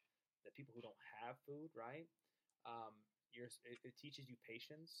food, the people who don't have food, right? Um, it teaches you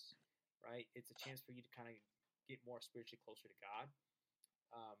patience, right? It's a chance for you to kind of get more spiritually closer to God.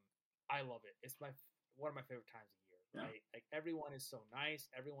 Um, I love it. It's one of my favorite times of year, right? Yeah. Like everyone is so nice.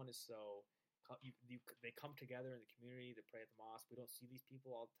 Everyone is so they come together in the community to pray at the mosque. We don't see these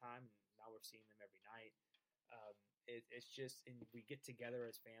people all the time, and now we're seeing them every night. It's just, and we get together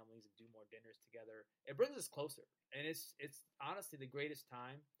as families and do more dinners together. It brings us closer, and it's honestly the greatest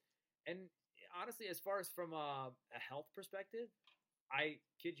time. And honestly, as far as from a health perspective, I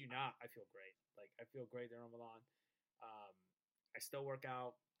kid you not, I feel great. Like I feel great during Ramadan. I still work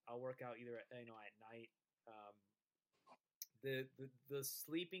out. I'll work out either at night. The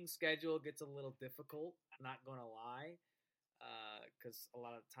sleeping schedule gets a little difficult. Not gonna lie, because a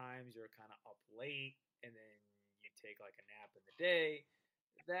lot of times you're kind of up late and then you take like a nap in the day.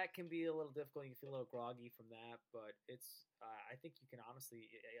 That can be a little difficult. You can feel a little groggy from that, but it's. I think you can honestly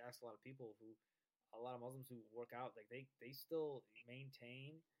ask a lot of people a lot of Muslims who work out, like they still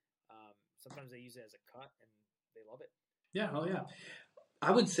maintain. Sometimes they use it as a cut and they love it. Yeah, oh yeah. I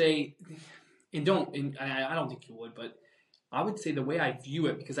would say, and I don't think you would, but I would say the way I view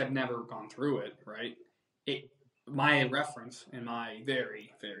it, because I've never gone through it, right? My reference in my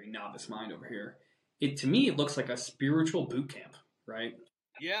very, very novice mind over here, to me it looks like a spiritual boot camp, right?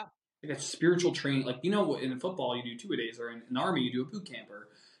 Yeah. Like a spiritual training, like in football you do 2-a-days, or in an army you do a boot camp, or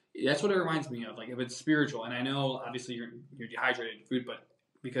that's what it reminds me of. Like if it's spiritual, and I know obviously you're dehydrated food, but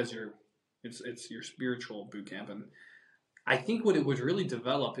because it's your spiritual boot camp, and I think what it would really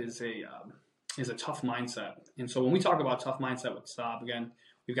develop is a tough mindset. And so when we talk about tough mindset with Sab, again,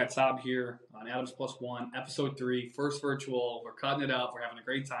 we've got Sab here on Adams Plus One, episode 3, first virtual. We're cutting it up. We're having a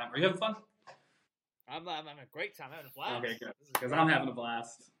great time. Are you having fun? I'm having a great time. I'm having a blast. Okay, good. Because I'm having a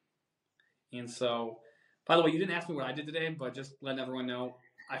blast. And so, by the way, you didn't ask me what I did today, but just letting everyone know,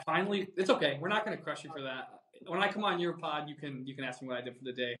 it's okay. We're not going to crush you for that. When I come on your pod, you can ask me what I did for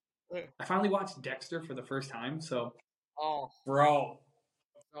the day. I finally watched Dexter for the first time, so. Oh, bro,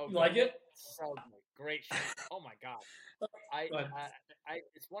 so you like it? So good. Great show. Oh my god, I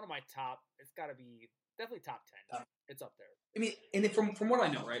it's one of my top. It's got to be definitely top 10. It's up there. I mean, and from what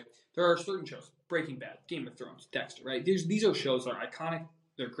I know, right, there are certain shows, Breaking Bad, Game of Thrones, Dexter, right? These are shows that are iconic.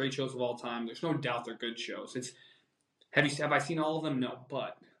 They're great shows of all time. There's no doubt they're good shows. Have I seen all of them? No,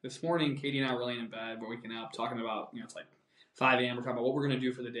 but this morning, Katie and I were laying in bed, we're waking up, talking about, it's like 5 a.m. We're talking about what we're going to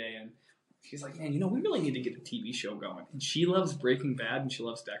do for the day, and she's like, man, we really need to get a TV show going. And she loves Breaking Bad and she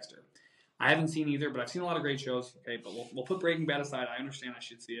loves Dexter. I haven't seen either, but I've seen a lot of great shows. Okay, but we'll put Breaking Bad aside. I understand I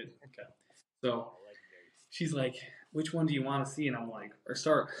should see it. Okay. So she's like, which one do you want to see? And I'm like,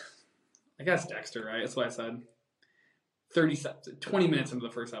 I guess Dexter, right? That's what I said. 20 minutes into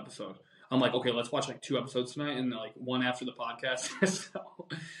the first episode, I'm like, okay, let's watch like 2 episodes tonight and like 1 after the podcast. So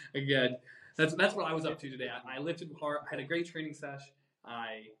again, that's what I was up to today. I lifted hard. I had a great training sesh.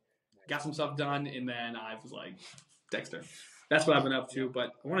 I got some stuff done, and then I was like, Dexter. That's what I've been up to.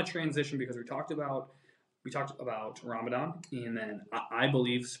 But I want to transition because we talked about Ramadan, and then I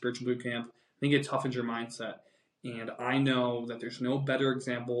believe spiritual boot camp. I think it toughens your mindset. And I know that there's no better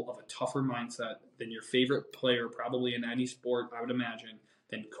example of a tougher mindset than your favorite player, probably in any sport, I would imagine,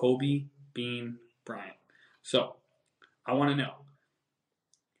 than Kobe Bryant. So I want to know,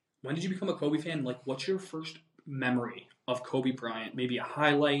 when did you become a Kobe fan? Like, what's your first memory of Kobe Bryant? Maybe a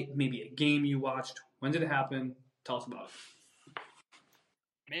highlight, maybe a game you watched. When did it happen? Tell us about it.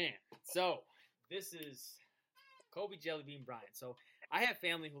 Man, so this is Kobe Jellybean Bryant. So I have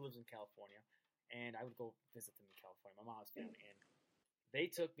family who lives in California, and I would go visit them in California, my mom's family, and they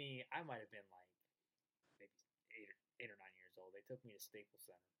took me, I might have been like maybe 8 or 9 years old. They took me to Staples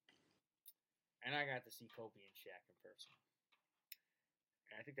Center, and I got to see Kobe and Shaq in person.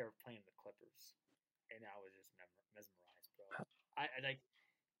 And I think they were playing the Clippers, and I was just mesmerized, bro. I like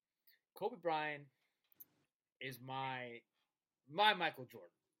Kobe Bryant is my Michael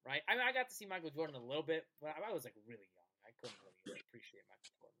Jordan, right? I mean, I got to see Michael Jordan a little bit, but I was like really young. I couldn't really appreciate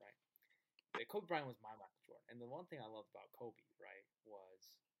Michael Jordan, right? But Kobe Bryant was my Michael Jordan, and the one thing I loved about Kobe, right,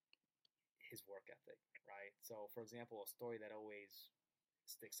 was his work ethic, right? So, for example, a story that always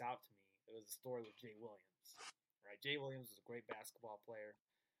sticks out to me, it was a story with Jay Williams, right? Jay Williams was a great basketball player.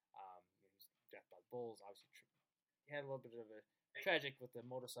 He was drafted by the Bulls. Obviously, he had a little bit of a tragic with the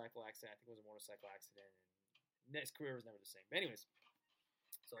motorcycle accident. I think it was a motorcycle accident, and his career was never the same. But anyways,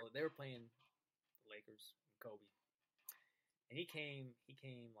 so they were playing the Lakers and Kobe, and he came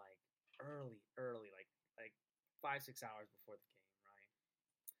like early, like 5-6 hours before the game, right?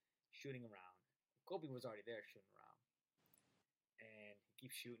 Shooting around. Kobe was already there shooting around, and he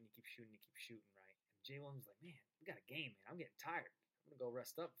keeps shooting, right? And Jay Williams was like, "Man, we got a game, man. I'm getting tired. I'm gonna go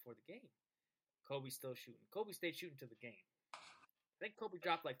rest up before the game." Kobe's still shooting. Kobe stayed shooting to the game. I think Kobe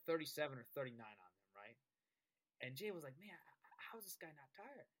dropped like 37 or 39 on them, right? And Jay was like, "Man, how's this guy not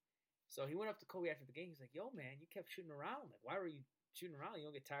tired?" So he went up to Kobe after the game. He's like, "Yo, man, you kept shooting around. Like, why were you shooting around? You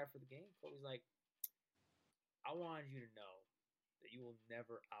don't get tired for the game?" Kobe's like, "I wanted you to know that you will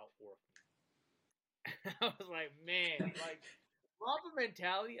never outwork me." I was like, man, like Mamba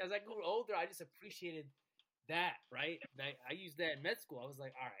mentality. As I grew older, I just appreciated that, right? I used that in med school. I was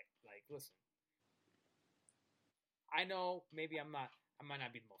like, all right, like listen, I know maybe I might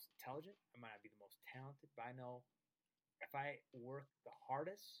not be the most intelligent, I might not be the most talented, but I know if I work the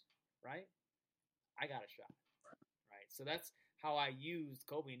hardest, right, I got a shot, right? So that's how I used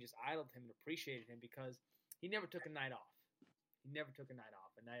Kobe and just idled him and appreciated him because he never took a night off. He never took a night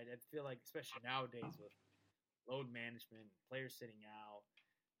off, and I feel like, especially nowadays with load management, players sitting out,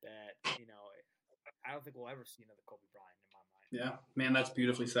 that I don't think we'll ever see another Kobe Bryant in my mind. Yeah, man, that's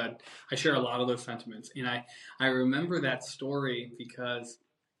beautifully said. I share a lot of those sentiments, and I remember that story because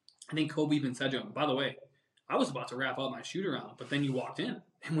I think Kobe even said to him, "By the way, I was about to wrap up my shoot around, but then you walked in,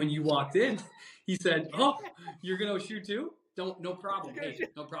 and when you walked in, he said, 'Oh, you're gonna shoot too? No problem. Hey,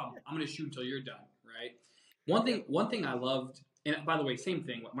 no problem. I'm gonna shoot until you're done.'" Right? One thing I loved, and by the way, same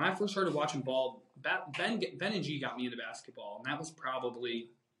thing. When I first started watching ball, Ben and G got me into basketball, and that was probably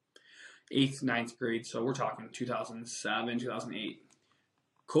 8th, 9th grade. So we're talking 2007, 2008.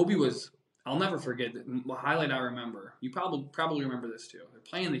 Kobe was. I'll never forget the highlight I remember. You probably remember this too. They're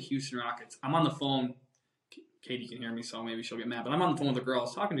playing the Houston Rockets. I'm on the phone. Katie can hear me, so maybe she'll get mad. But I'm on the phone with a girl I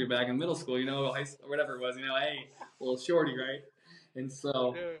was talking to her back in middle school, high school, whatever it was. Hey, little shorty, right? And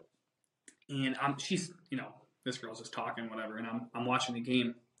so, and she's, this girl's just talking, whatever, and I'm watching the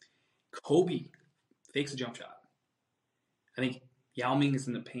game. Kobe fakes a jump shot. I think Yao Ming is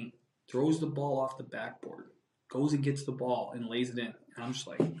in the paint, throws the ball off the backboard, goes and gets the ball and lays it in. And I'm just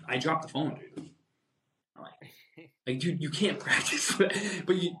like, I dropped the phone, dude. I'm like, dude, you can't practice that.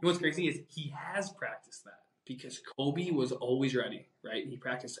 But what's crazy is he has practiced that because Kobe was always ready, right? He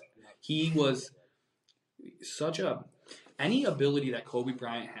practiced it. He was any ability that Kobe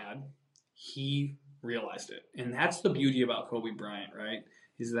Bryant had, he realized it. And that's the beauty about Kobe Bryant, right?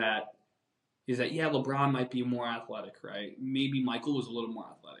 Is that yeah, LeBron might be more athletic, right? Maybe Michael was a little more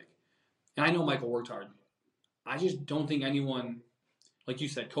athletic. And I know Michael worked hard. I just don't think anyone, like you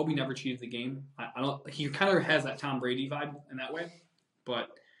said, Kobe never cheated the game. I don't. He kind of has that Tom Brady vibe in that way. But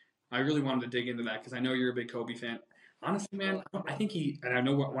I really wanted to dig into that because I know you're a big Kobe fan. Honestly, man, I think and I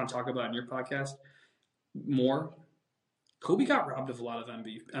know what I want to talk about in your podcast more. Kobe got robbed of a lot of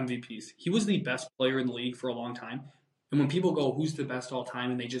MVPs. He was the best player in the league for a long time. And when people go, who's the best all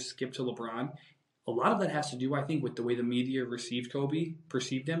time, and they just skip to LeBron, a lot of that has to do, I think, with the way the media perceived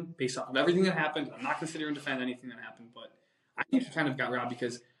him, based off of everything that happened. I'm not going to sit here and defend anything that happened, but I think he kind of got robbed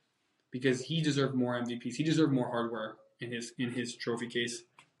because he deserved more MVPs. He deserved more hardware in his trophy case.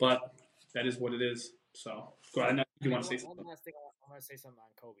 But that is what it is. So, go ahead. You want to say something? One last thing, I want to say something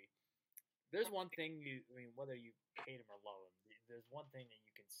on Kobe. There's one thing whether you hate him or love him, there's one thing that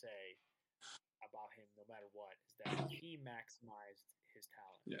you can say about him, no matter what, is that he maximized his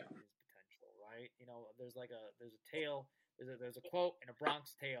talent, his potential, right? There's a tale, there's a quote in A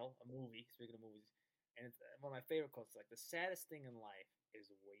Bronx Tale, a movie. Speaking of movies, and it's one of my favorite quotes. Like, the saddest thing in life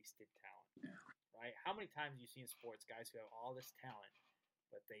is wasted talent, right? How many times do you see in sports guys who have all this talent,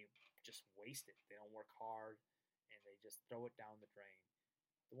 but they just waste it? They don't work hard, and they just throw it down the drain.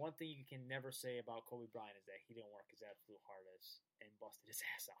 The one thing you can never say about Kobe Bryant is that he didn't work his absolute hardest and busted his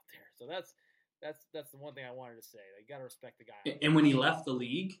ass out there. So that's the one thing I wanted to say. You got to respect the guy. And when he left the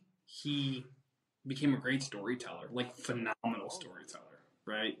league, he became a great storyteller, like phenomenal storyteller,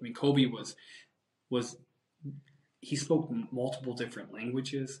 right? I mean, Kobe was he spoke multiple different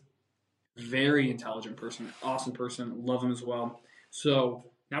languages. Very intelligent person, awesome person, love him as well.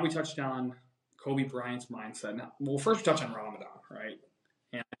 So now we touched on Kobe Bryant's mindset. Now, well, first we touched on Ramadan, right?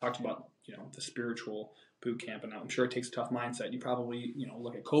 And I talked about, the spiritual boot camp, and I'm sure it takes a tough mindset. You probably,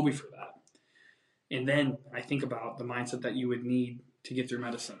 look at Kobe for that. And then I think about the mindset that you would need to get through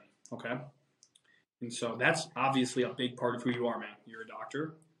medicine, okay? And so that's obviously a big part of who you are, man. You're a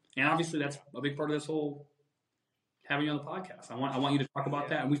doctor. And obviously that's a big part of this whole having you on the podcast. I want you to talk about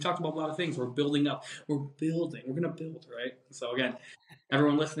that. And we've talked about a lot of things. We're building up. We're building. We're going to build, right? So again,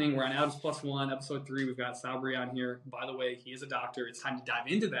 everyone listening, we're on Adams Plus One, episode 3. We've got Sabree on here. By the way, he is a doctor. It's time to dive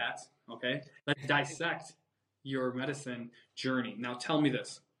into that. Okay, let's dissect your medicine journey. Now, tell me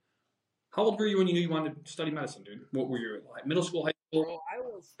this: how old were you when you knew you wanted to study medicine, dude? What were you like? Middle school, high school? Bro,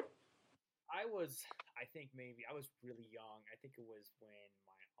 I think maybe I was really young. I think it was when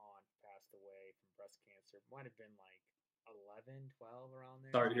my aunt passed away from breast cancer. It might have been like 11, 12, around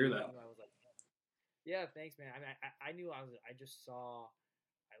there. Sorry to hear that. I was like, yeah, thanks, man. I mean, I knew I just saw,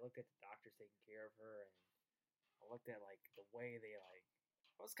 I looked at the doctors taking care of her, and I looked at like the way they like,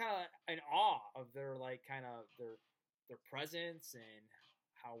 I was kind of in awe of their like kind of their presence and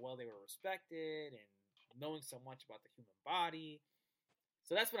how well they were respected and knowing so much about the human body.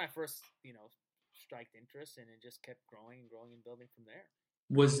 So that's when I first, striked interest, and it just kept growing and growing and building from there.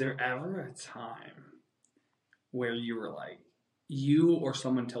 Was there ever a time where you were like, you or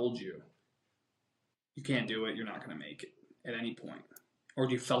someone told you, you can't do it, you're not going to make it at any point? Or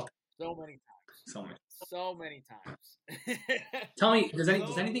do you felt so many times? So many times. Tell me, does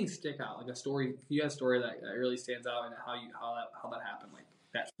anything stick out? Like a story, you have a story that really stands out, and how that happened, like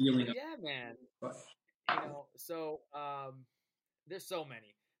that feeling of, yeah, man. What? There's so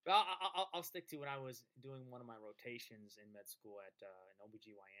many. But I'll stick to when I was doing one of my rotations in med school at an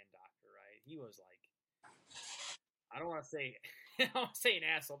OBGYN doctor, right? He was like, I don't want to say an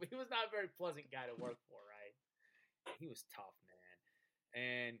asshole, but he was not a very pleasant guy to work for, right? He was tough, man.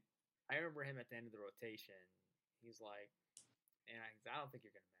 And I remember him at the end of the rotation. He's like, and I don't think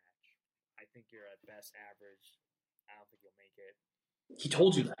you're going to match. I think you're at best average. I don't think you'll make it. He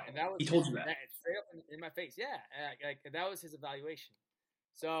told you that. And that was he told you that. Straight up in my face. Yeah. Like that was his evaluation.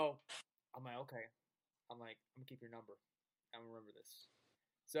 So I'm like, okay. I'm going to keep your number. I'm going to remember this.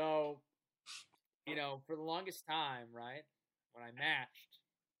 So, for the longest time, right, when I matched,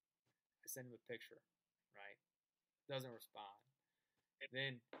 I sent him a picture, right? Doesn't respond. And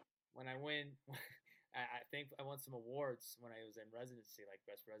then when I win, I think I won some awards when I was in residency, like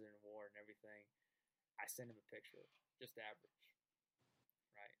Best Resident Award and everything. I sent him a picture, just average,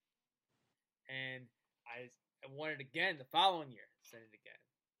 right? And I won it again the following year, sent it again.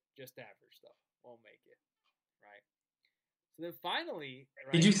 Just average stuff. Won't make it. Right. So then finally.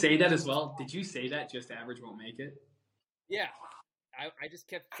 Right, did you say that as well? Did you say that just average won't make it? Yeah. I just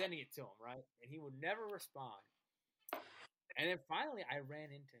kept sending it to him, right? And he would never respond. And then finally I ran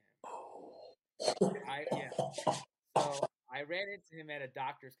into him. So I ran into him at a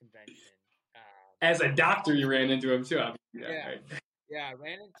doctor's convention. As a doctor, you ran into him too. Yeah. Right. Yeah, I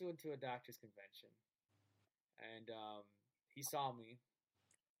ran into a doctor's convention. And he saw me.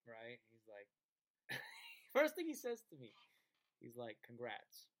 Right? He's like, first thing he says to me, he's like,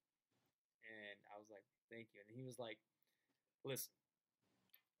 congrats. And I was like, thank you. And he was like, listen,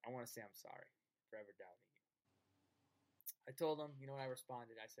 I want to say I'm sorry for ever doubting you. I told him, you know what I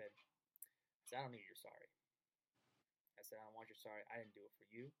responded? I said, I don't need your sorry. I said, I don't want your sorry. I didn't do it for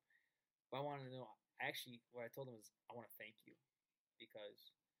you. But I wanted to know, actually, what I told him was, I want to thank you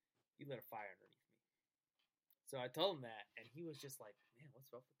because you lit a fire underneath me. So I told him that, and he was just like, man,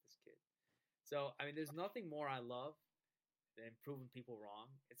 what's up with this kid? So, I mean, there's nothing more I love than proving people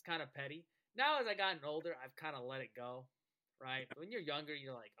wrong. It's kind of petty. Now, as I've gotten older, I've kind of let it go, right? But when you're younger,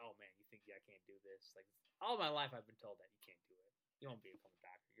 you're like, oh, man, you think I can't do this? Like, all my life I've been told that you can't do it. You won't be able to become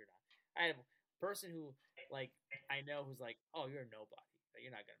a doctor. You're not. I have a person who, like, I know who's like, oh, you're a nobody. That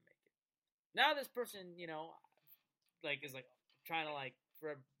you're not going to make it. Now this person, like, is like trying to, like,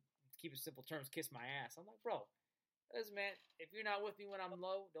 for keep it simple terms, kiss my ass. I'm like, bro. Listen, man, if you're not with me when I'm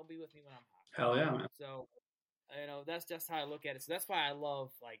low, don't be with me when I'm high. Hell yeah, man. So, that's just how I look at it. So that's why I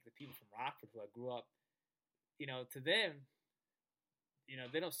love, like, the people from Rockford who I grew up, to them,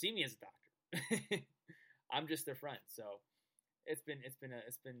 they don't see me as a doctor. I'm just their friend. So it's been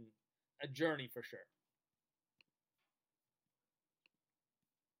a journey for sure.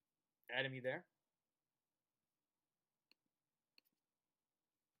 Adam, you there?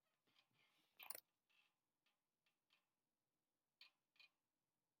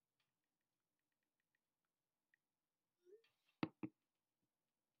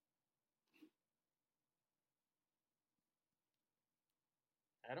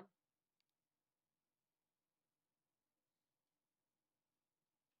 Adam?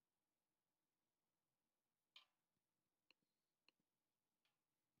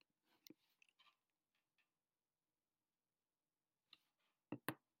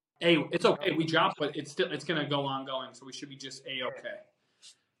 Hey, it's okay. We dropped, but it's gonna go on going, so we should be just A-okay.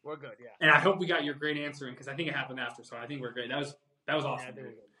 We're good, yeah. And I hope we got your great answer in because I think it happened after. So I think we're great. That was awesome. Yeah, I think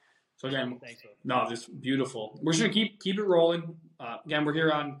we're good. So again, Thanks, bro. no, just beautiful. We're just gonna keep it rolling. Again, we're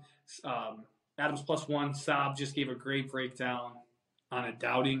here on Adams Plus One. Sab just gave a great breakdown on a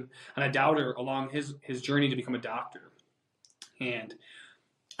doubter along his journey to become a doctor. And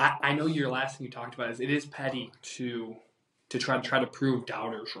I know your last thing you talked about is it is petty to try to prove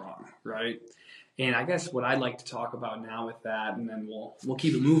doubters wrong, right? And I guess what I'd like to talk about now with that, and then we'll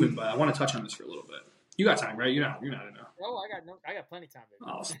keep it moving. But I want to touch on this for a little bit. You got time, right? You're not in a. Oh, I got plenty of time,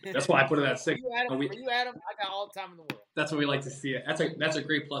 baby. Oh, that's why I put it at 6. For you, Adam, I got all the time in the world. That's what we like to see. It. That's a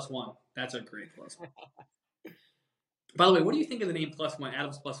great +1. That's a great +1. By the way, what do you think of the name +1,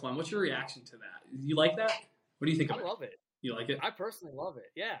 Adams +1? What's your reaction to that? You like that? What do you think of it? I love it. You like it? I personally love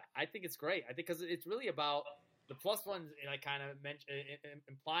it. Yeah, I think it's great. I think because it's really about the +1s, and I kind of mentioned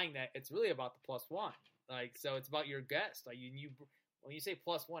implying that it's really about the +1. Like, so it's about your guest. Like you when you say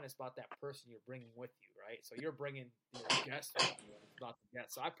 +1, it's about that person you're bringing with you, right? So you're bringing your guest with you, and it's about the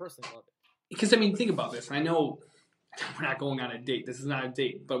guest. So I personally love it. Because I mean, think about this. I know we're not going on a date. This is not a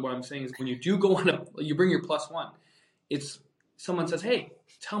date. But what I'm saying is, when you do go on you bring your +1. It's someone says, "Hey,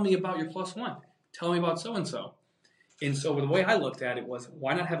 tell me about your +1. Tell me about so and so." And so the way I looked at it was,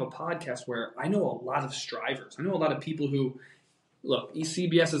 why not have a podcast where I know a lot of strivers. I know a lot of people who, look,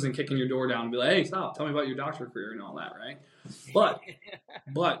 CBS isn't kicking your door down and be like, "Hey, stop, tell me about your doctor career," and all that, right? But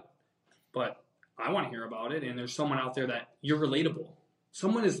I want to hear about it, and there's someone out there that you're relatable.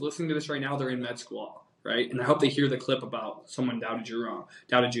 Someone is listening to this right now, they're in med school, right? And I hope they hear the clip about someone doubted you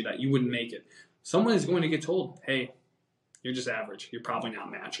that you wouldn't make it. Someone is going to get told, "Hey, you're just average. You're probably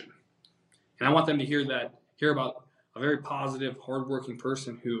not matching." And I want them to hear about a very positive, hardworking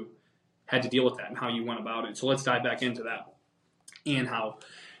person who had to deal with that and how you went about it. So let's dive back into that. And how,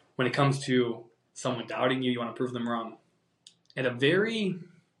 when it comes to someone doubting you, you want to prove them wrong. That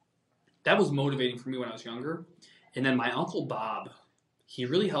was motivating for me when I was younger. And then my Uncle Bob, he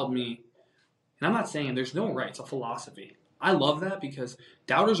really helped me. And I'm not saying there's no right, it's a philosophy. I love that because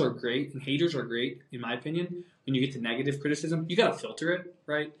doubters are great and haters are great, in my opinion. When you get to negative criticism, you got to filter it,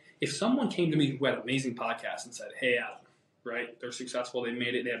 right? If someone came to me who had an amazing podcast and said, "Hey, Adam," right? They're successful, they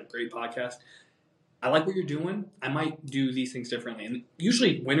made it, they have a great podcast. I like what you're doing. I might do these things differently. And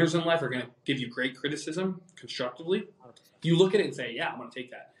usually winners in life are going to give you great criticism constructively. You look at it and say, "Yeah, I'm going to take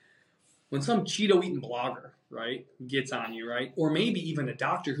that." When some Cheeto-eating blogger, right, gets on you, right, or maybe even a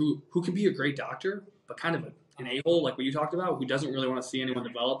doctor who can be a great doctor, but kind of an a-hole, like what you talked about, who doesn't really want to see anyone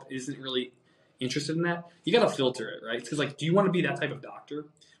develop, isn't really interested in that, you got to filter it, right? Because, like, do you want to be that type of doctor?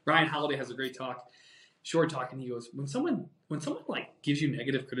 Ryan Holiday has a great short talk, and he goes, when someone like gives you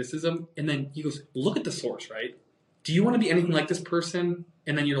negative criticism, and then he goes, look at the source, right? Do you want to be anything like this person?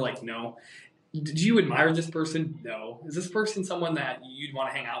 And then you're like, no. Do you admire this person? No. Is this person someone that you'd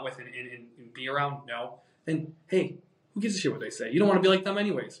want to hang out with and be around? No. Then, hey, who gives a shit what they say? You don't want to be like them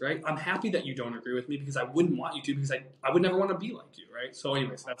anyways, right? I'm happy that you don't agree with me because I wouldn't want you to, because I would never want to be like you, right? So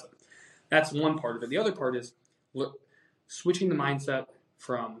anyways, that's one part of it. The other part is switching the mindset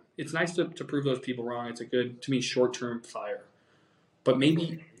from, it's nice to prove those people wrong. It's a good, to me, short-term fire. But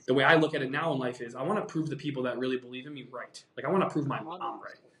maybe the way I look at it now in life is I want to prove the people that really believe in me right. Like, I want to prove my mom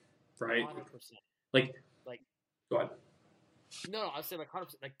right. Right? 100%. Like, go ahead. No, I was saying like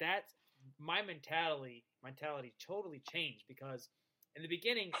 100%. Like that's my mentality totally changed because in the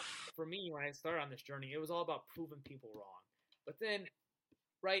beginning, for me, when I started on this journey, it was all about proving people wrong. But then,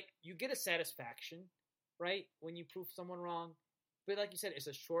 right, you get a satisfaction, right, when you prove someone wrong. But like you said, it's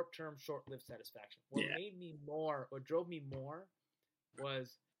a short-term, short-lived satisfaction. What drove me more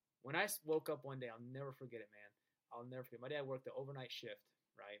was when I woke up one day, I'll never forget it, man. I'll never forget. My dad worked the overnight shift.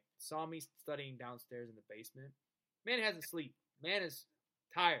 Right, saw me studying downstairs in the basement. Man hasn't sleep. Man is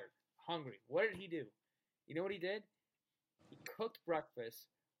tired, hungry. What did he do? You know what he did? He cooked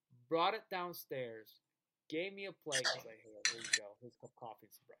breakfast, brought it downstairs, gave me a plate. He's like, "Here you go. Here's a cup of coffee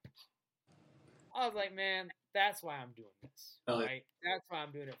and some breakfast." I was like, man, that's why I'm doing this, right? That's why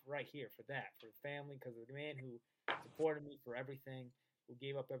I'm doing it right here for the family, because of the man who supported me for everything, who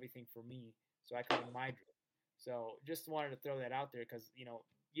gave up everything for me so I could have my dream. So just wanted to throw that out there because,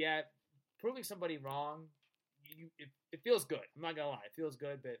 proving somebody wrong, it feels good. I'm not going to lie. It feels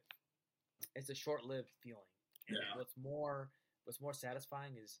good, but it's a short-lived feeling. And what's more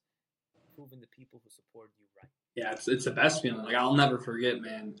satisfying is proving the people who supported you right. Yeah, it's the best feeling. Like, I'll never forget,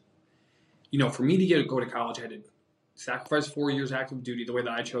 man. For me to go to college, I had to sacrifice 4 years active duty the way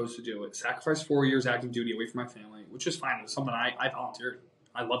that I chose to do it. Sacrifice 4 years active duty away from my family, which is fine. It was something I volunteered.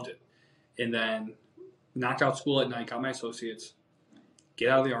 I loved it. And then knocked out school at night, got my associates, get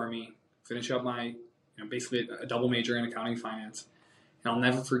out of the Army, finish up my, basically a double major in accounting and finance, And I'll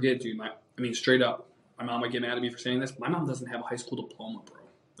never forget, dude. Straight up, my mom would get mad at me for saying this. My mom doesn't have a high school diploma, bro.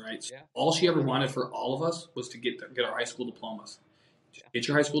 Right? So Yeah. all she ever wanted for all of us was to get our high school diplomas. Get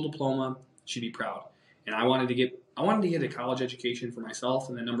your high school diploma. She'd be proud. And I wanted to get a college education for myself.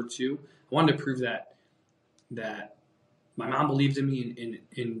 And then number two, I wanted to prove that my mom believed in me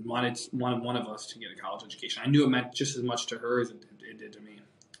and wanted one of us to get a college education. I knew it meant just as much to her as it did to me.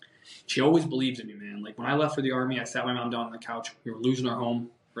 She always believed in me, man. Like when I left for the Army, I sat my mom down on the couch. We were losing our home,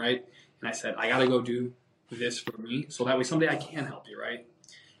 right? And I said, I got to go do this for me so that way someday I can help you, right?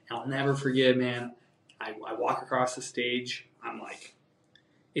 And I'll never forget, man. I walk across the stage. I'm like,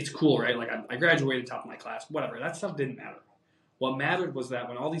 it's cool, right? Like I graduated top of my class, whatever. That stuff didn't matter. What mattered was that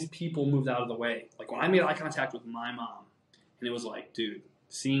when all these people moved out of the way, like when I made eye contact with my mom, and it was like, dude,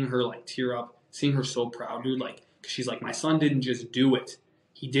 seeing her like tear up, seeing her so proud, dude, like, cause she's like, my son didn't just do it.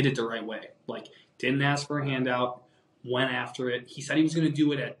 He did it the right way. Like, didn't ask for a handout, went after it. He said he was going to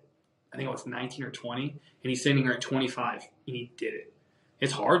do it at, I think it was 19 or 20, and he's sitting here at 25, and he did it.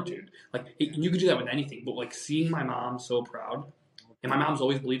 It's hard, dude. Like, you could do that with anything, but like seeing my mom so proud, and my mom's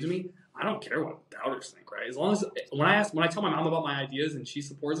always believed in me. I don't care what doubters think, right? As long as when I tell my mom about my ideas and she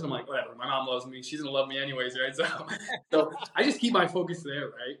supports it, I'm like, whatever. My mom loves me. She's gonna love me anyways, right? So I just keep my focus there,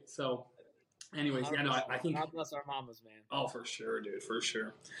 right? So, anyways, yeah, no, I think God bless our mamas, man. Oh, for sure, dude, for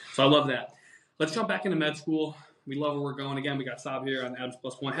sure. So I love that. Let's jump back into med school. We love where we're going. Again, we got Sab here on Adams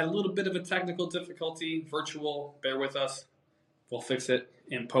Plus One. Had a little bit of a technical difficulty, virtual. Bear with us. We'll fix it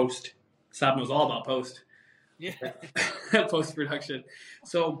in post. Sab knows all about post. Yeah. Post production.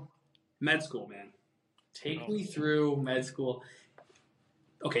 So, med school, man. Take me through med school.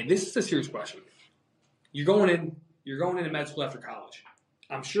 Okay, this is a serious question. You're going into med school after college.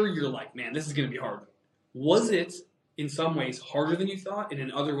 I'm sure you're like, man, this is going to be hard. Was it in some ways harder than you thought, and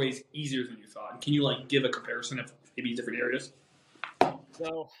in other ways easier than you thought? And can you like give a comparison of maybe different areas?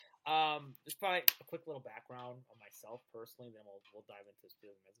 So, there's probably a quick little background on myself personally, then we'll dive into this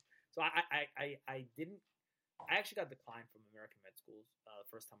field of medicine. So I actually got declined from American med schools the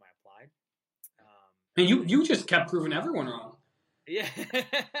first time I applied. And you just kept proving everyone wrong. Yeah,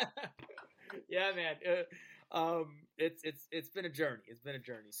 yeah, man. It's been a journey. It's been a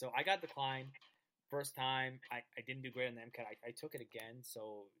journey. So I got declined first time. I didn't do great on the MCAT. I took it again.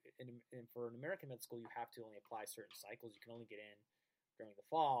 So for an American med school, you have to only apply certain cycles. You can only get in during the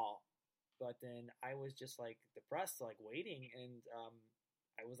fall. But then I was just like depressed, like waiting, and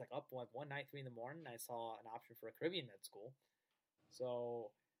I was like up like one night, 3 a.m. And I saw an option for a Caribbean med school. So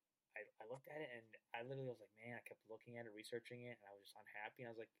I looked at it and I literally was like, man, I kept looking at it, researching it, and I was just unhappy.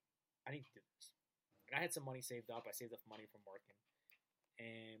 And I was like, I need to do this. And I had some money saved up. I saved up money from working.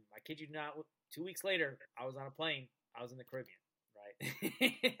 And I kid you not, 2 weeks later, I was on a plane. I was in the Caribbean,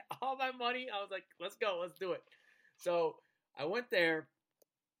 right? All my money, I was like, let's go, let's do it. So I went there,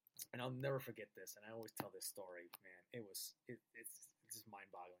 and I'll never forget this. And I always tell this story, man. It's just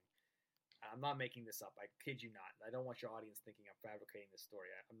mind-boggling. I'm not making this up. I kid you not. I don't want your audience thinking I'm fabricating this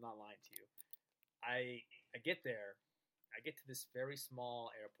story. I'm not lying to you. I get there. I get to this very small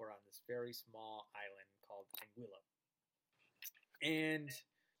airport on this very small island called Anguilla. And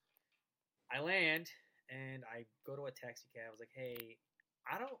I land, and I go to a taxi cab. I was like, hey,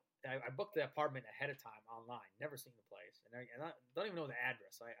 I booked the apartment ahead of time online. Never seen the place. And I don't even know the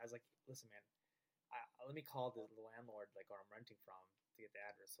address. So I was like, listen, man, let me call the landlord, like, where I'm renting from to get the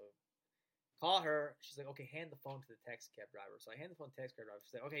address. So call her. She's like, okay, hand the phone to the taxi cab driver. So I hand the phone to the taxi cab driver.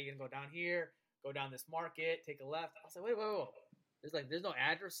 She's like, okay, you're going to go down here, go down this market, take a left. I was like, wait. There's no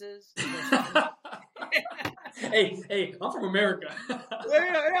addresses. Hey, I'm from America.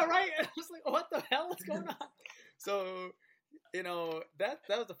 yeah, right. I was like, what the hell is going on? So, that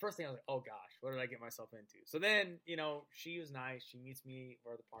was the first thing. I was like, oh gosh, what did I get myself into? So then, she was nice. She meets me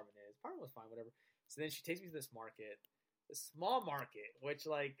where the apartment is. The apartment was fine, whatever. So then she takes me to this market, this small market, which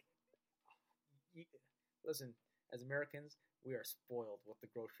listen, as Americans, we are spoiled with the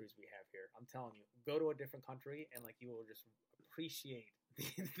groceries we have here. I'm telling you, go to a different country and you will just appreciate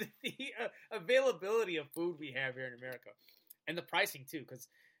the availability of food we have here in America, and the pricing too,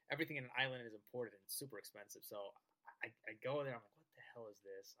 because everything in an island is imported and super expensive. So I go there, I'm like, what the hell is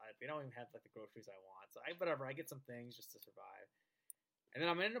this? They don't even have the groceries I want. So I get some things just to survive, and then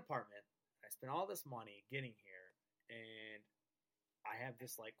I'm in an apartment. I spent all this money getting here, and I have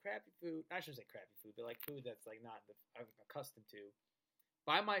this crappy food. I shouldn't say crappy food, but food that's not I'm accustomed to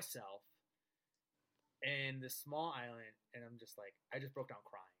by myself in this small island. And I'm just I just broke down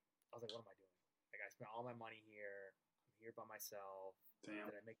crying. I was like, what am I doing? I spent all my money here. I'm here by myself.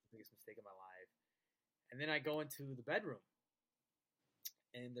 Damn. Did I make the biggest mistake of my life? And then I go into the bedroom,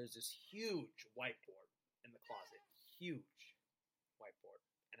 and there's this huge whiteboard in the closet. Huge. whiteboard,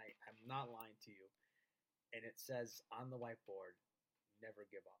 and I'm not lying to you. And it says on the whiteboard, "Never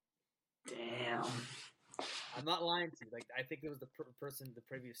give up." Damn. I'm not lying to you. Like, I think it was the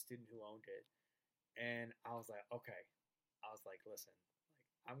previous student who owned it, and I was like, okay. I was like, listen, like,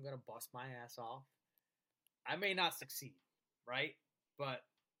 I'm gonna bust my ass off. I may not succeed, right? But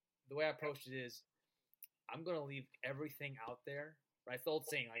the way I approached it is, I'm gonna leave everything out there. Right? It's the old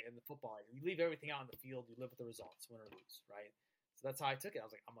saying, like in the football, like, you leave everything out in the field, you live with the results, win or lose, right? So that's how I took it. I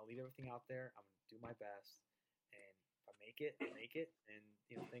was like, I'm gonna leave everything out there. I'm gonna do my best, and if I make it, I make it. And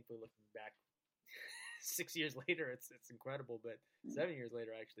thankfully, looking back 6 years later, it's incredible. But 7 years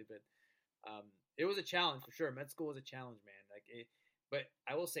later, actually, but it was a challenge for sure. Med school was a challenge, man. But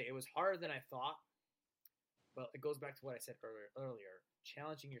I will say it was harder than I thought. But it goes back to what I said earlier.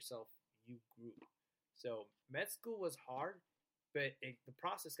 Challenging yourself, you grew. So med school was hard, but the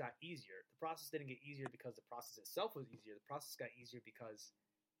process got easier. The process didn't get easier because the process itself was easier. The process got easier because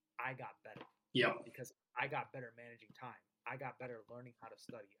I got better. Yeah. Because I got better managing time. I got better learning how to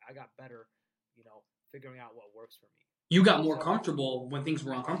study. I got better, figuring out what works for me. You got more comfortable when things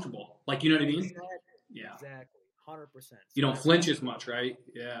were uncomfortable. Like, you know what I mean? Exactly. Yeah. Exactly. 100%. You don't flinch as much, right?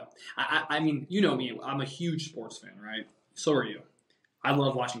 Yeah. I mean, you know me. I'm a huge sports fan, right? So are you. I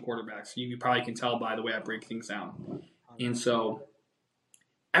love watching quarterbacks. You probably can tell by the way I break things down. And so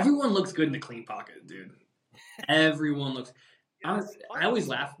everyone looks good in the clean pocket, dude. Everyone looks. I always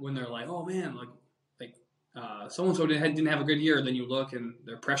laugh when they're like, "Oh man, like so and so didn't have a good year." Then you look and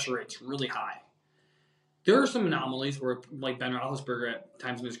their pressure rate's really high. There are some anomalies where, like Ben Roethlisberger at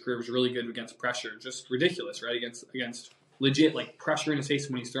times in his career was really good against pressure, just ridiculous, right? Against legit like pressure in his face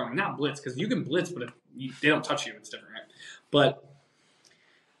when he's throwing, not blitz, because you can blitz, but if they don't touch you, it's different, right? But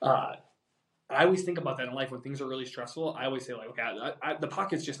I always think about that in life when things are really stressful. I always say like, okay, the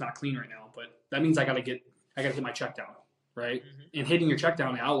pocket's just not clean right now, but that means I gotta get my check down, right? Mm-hmm. And hitting your check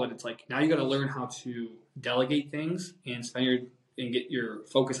down outlet, it's like now you got to learn how to delegate things and get your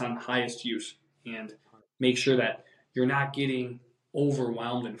focus on highest use and make sure that you're not getting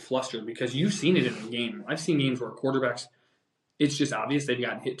overwhelmed and flustered, because you've seen it in the game. I've seen games where quarterbacks, it's just obvious they've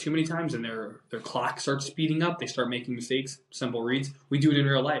gotten hit too many times and their clock starts speeding up. They start making mistakes, simple reads. We do it in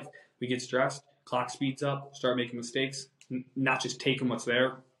real life. We get stressed, clock speeds up, start making mistakes, not just taking what's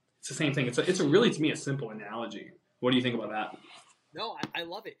there. It's the same thing. It's a really, to me, a simple analogy. What do you think about that? No, I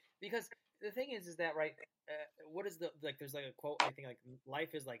love it, because the thing is that, right, what is there's like a quote, I think, like,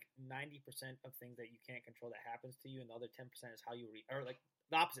 life is like 90% of things that you can't control that happens to you, and the other 10% is how you or like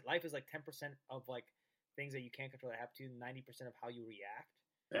the opposite. Life is like 10% of like things that you can't control that happen to you, 90% of how you react.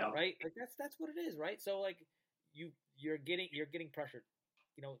 Yeah. Right? Like that's what it is, right? So like you're getting pressured.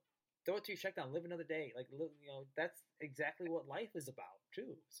 Throw it to your check down, live another day. Like, that's exactly what life is about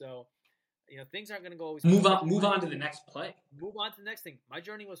too. So, things aren't going to go always. Move on to the next play. Move on to the next thing. My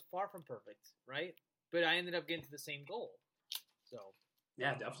journey was far from perfect, right? But I ended up getting to the same goal. So.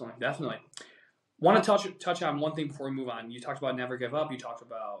 Yeah, definitely. Want to touch on one thing before we move on. You talked about never give up. You talked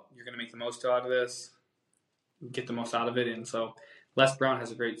about you're going to make the most out of this, get the most out of it. And so Les Brown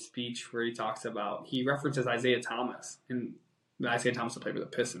has a great speech where he references Isaiah Thomas. And Isaiah Thomas played with the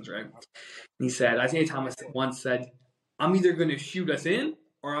Pistons, right? And he said, Isaiah Thomas once said, "I'm either going to shoot us in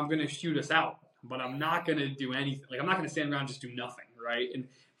or I'm going to shoot us out, but I'm not going to do anything. Like, I'm not going to stand around and just do nothing," right? And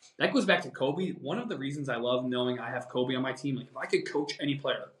that goes back to Kobe. One of the reasons I love knowing I have Kobe on my team, like if I could coach any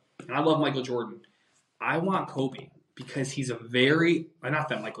player, and I love Michael Jordan, I want Kobe because he's not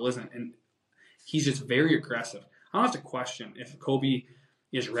that Michael isn't, and he's just very aggressive. I don't have to question if Kobe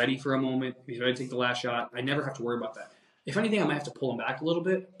is ready for a moment, if he's ready to take the last shot. I never have to worry about that. If anything, I might have to pull him back a little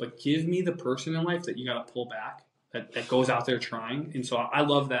bit, but give me the person in life that you got to pull back, that goes out there trying. And so I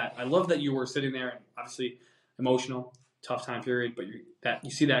love that. I love that you were sitting there and obviously emotional, tough time period, but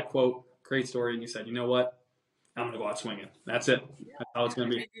you see that quote, great story, and you said, you know what? I'm going to go out swinging. That's it. That's how it's going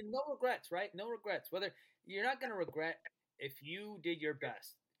to be. And no regrets, right? No regrets. Whether you're not going to regret if you did your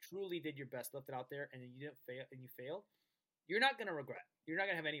best, truly did your best, left it out there, and then you didn't fail, and you failed. You're not going to regret. You're not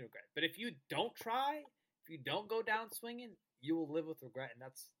going to have any regret. But if you don't try, if you don't go down swinging, you will live with regret, and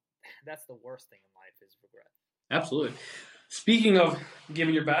that's the worst thing in life is regret. Absolutely. Speaking of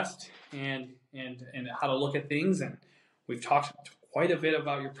giving your best and how to look at things, and we've talked quite a bit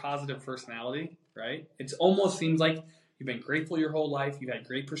about your positive personality, right? It almost seems like you've been grateful your whole life. You've had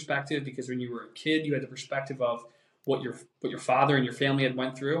great perspective because when you were a kid, you had the perspective of what your father and your family had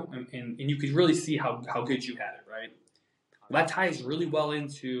went through, and you could really see how good you had it, right? Well, that ties really well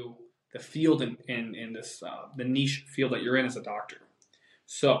into the field and this the niche field that you're in as a doctor.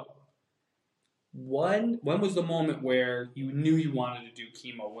 So, when was the moment where you knew you wanted to do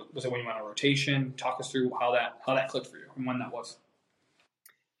chemo? Was it when you went on rotation? Talk us through how that clicked for you and when that was.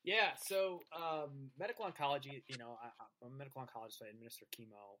 Yeah, so medical oncology, I'm a medical oncologist, so I administer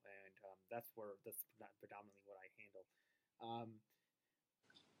chemo, and that's predominantly what I handle. Um,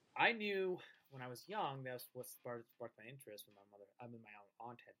 I knew when I was young that's what sparked my interest when my own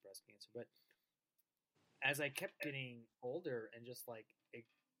aunt had breast cancer. But as I kept getting older and just like it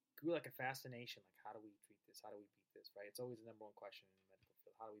grew like a fascination, like how do we treat this? How do we beat this? Right? It's always the number one question in the medical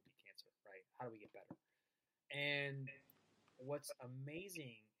field. How do we beat cancer? Right? How do we get better? And what's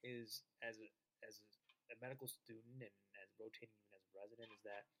amazing is as a medical student and as rotating even as a resident is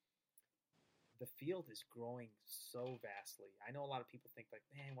that the field is growing so vastly. I know a lot of people think like,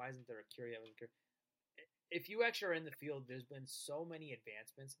 man, why isn't there a cure yet? If you actually are in the field, there's been so many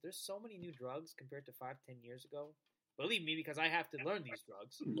advancements. There's so many new drugs compared to 5-10 years ago. Believe me, because I have to learn these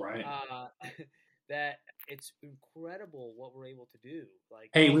drugs. Right. That it's incredible what we're able to do. Like,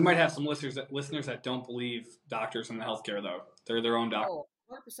 hey, we might have some listeners that don't believe doctors in the healthcare though. They're their own doctors. Oh,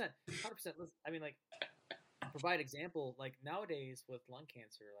 100%. I mean, like, provide example. Like nowadays with lung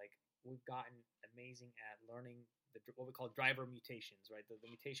cancer, like we've gotten amazing at learning what we call driver mutations, right? The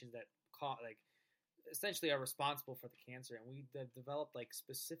mutations that essentially are responsible for the cancer, and we developed like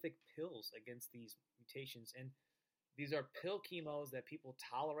specific pills against these mutations, and these are pill chemos that people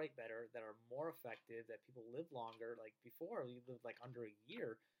tolerate better, that are more effective, that people live longer. Like before, we lived like under a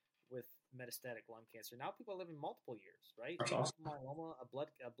year with metastatic lung cancer. Now people are living multiple years, right? That's awesome. Myeloma, a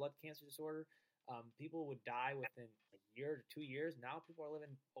blood cancer disorder. People would die within a year to 2 years. Now people are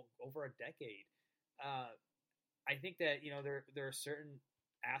living over a decade. I think that there are certain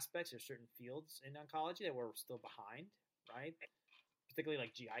aspects or certain fields in oncology that we're still behind, right? Particularly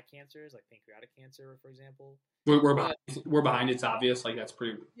like GI cancers, like pancreatic cancer, for example. We're behind. It's obvious. Like that's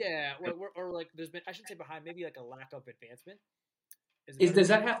pretty. Yeah, or like there's been, I shouldn't say behind, maybe like a lack of advancement. Does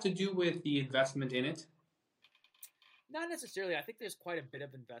that have to do with the investment in it? Not necessarily. I think there's quite a bit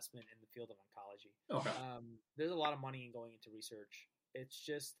of investment in the field of oncology. Okay. There's a lot of money in going into research. It's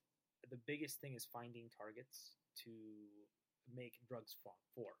just the biggest thing is finding targets to make drugs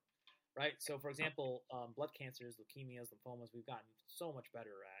for, right? So, for example, blood cancers, leukemias, lymphomas, we've gotten so much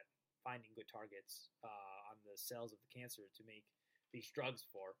better at finding good targets on the cells of the cancer to make these drugs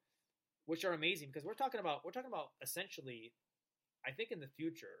for, which are amazing because we're talking about essentially, I think in the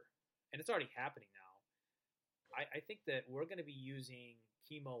future, and it's already happening now. I think that we're going to be using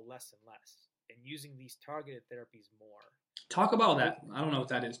chemo less and less and using these targeted therapies more. Talk about that. I don't know what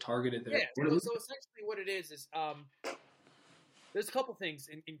that is, targeted therapy. Yeah, so essentially what it is there's a couple things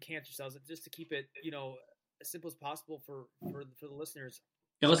in cancer cells, just to keep it, as simple as possible for the listeners.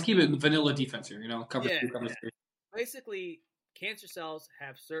 Yeah, let's keep it vanilla defense here, cover. Basically, cancer cells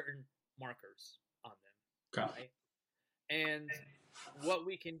have certain markers on them. Okay. Right? And what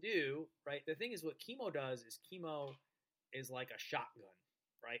we can do, right? The thing is, what chemo is like a shotgun,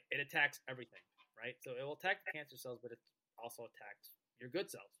 right? It attacks everything, right? So it will attack the cancer cells, but it also attacks your good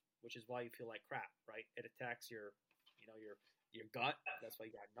cells, which is why you feel like crap, right? It attacks your gut. That's why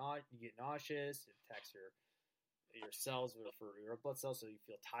you get nauseous. It attacks your cells for your blood cells, so you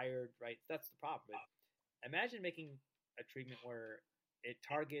feel tired, right? That's the problem. But imagine making a treatment where it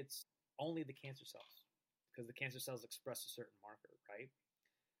targets only the cancer cells, because the cancer cells express a certain marker, right?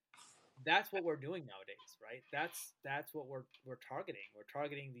 That's what we're doing nowadays, right? That's what we're targeting. We're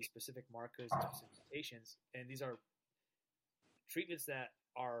targeting these specific markers and specific mutations, and these are treatments that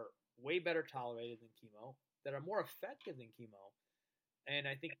are way better tolerated than chemo, that are more effective than chemo. And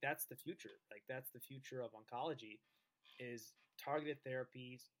I think that's the future. Like that's the future of oncology, is targeted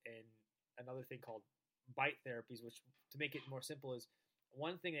therapies, and another thing called BiTE therapies, which, to make it more simple, is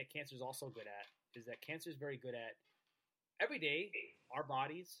one thing that cancer is also good at is that cancer is very good at every day. Our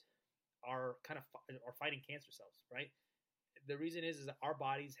bodies are are fighting cancer cells, right? The reason is that our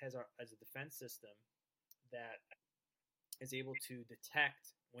bodies has a defense system that is able to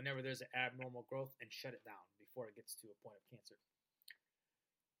detect whenever there's an abnormal growth and shut it down before it gets to a point of cancer.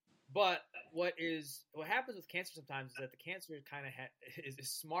 But what happens with cancer sometimes is that the cancer kind of is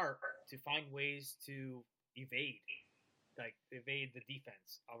smart to find ways to evade the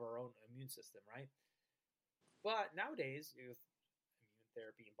defense of our own immune system, right? But nowadays, with immune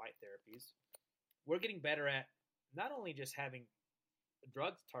therapy and BiTE therapies, we're getting better at not only just having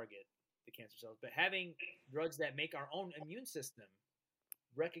drugs target the cancer cells, but having drugs that make our own immune system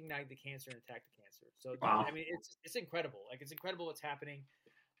recognize the cancer and attack the cancer. So, wow. I mean, it's incredible. Like, it's incredible what's happening.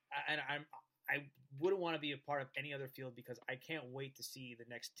 And I wouldn't want to be a part of any other field, because I can't wait to see the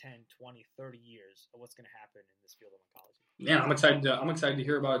next 10, 20, 30 years of what's going to happen in this field of oncology. Yeah, I'm excited to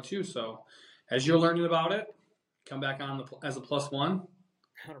hear about it too. So as you're learning about it, come back on as a +1. 100%,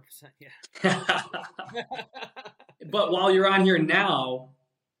 yeah. But while you're on here now,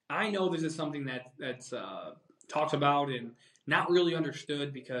 I know this is something that's talked about and not really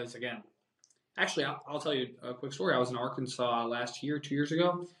understood because, again, actually, I'll tell you a quick story. I was in Arkansas last year, 2 years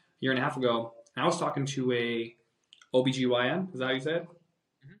ago, year and a half ago, and I was talking to a OBGYN. Is that how you say it?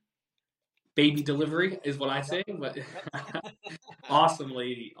 Mhm. Baby delivery is what I say, but Yep. awesome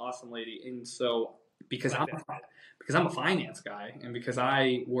lady, awesome lady. And so because Like I'm that. because I'm a finance guy and because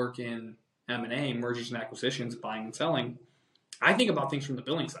I work in M&A, mergers and acquisitions, buying and selling, I think about things from the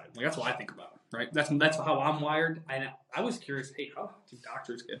billing side. Like that's what I think about, right? That's how I'm wired. And I was curious, hey, how do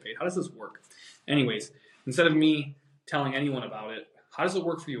doctors get paid? How does this work? Anyways, instead of me telling anyone about it, how does it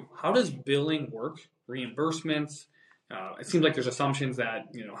work for you? How does billing work? Reimbursements. It seems like there's assumptions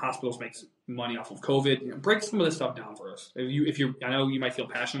that hospitals make money off of COVID. Break some of this stuff down for us. I know you might feel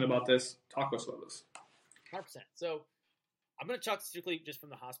passionate about this. Talk to us about this. 100%. So I'm going to talk strictly just from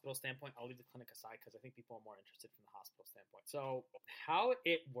the hospital standpoint. I'll leave the clinic aside because I think people are more interested from the hospital standpoint. So how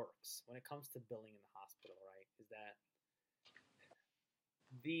it works when it comes to billing in the hospital, right, is that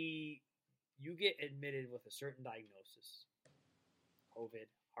you get admitted with a certain diagnosis, COVID,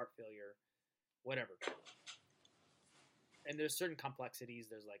 heart failure, whatever. And there's certain complexities.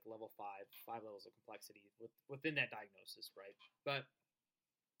 There's like level 5 levels of complexity within that diagnosis, right? But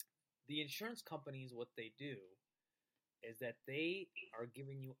the insurance companies, what they do is that they are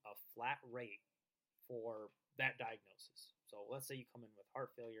giving you a flat rate for that diagnosis. So let's say you come in with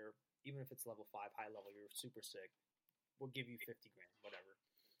heart failure, even if it's level 5, high level, you're super sick, we'll give you 50 grand, whatever,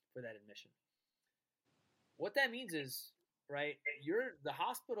 for that admission. What that means is, right, the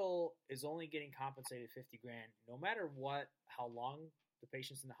hospital is only getting compensated 50 grand no matter how long the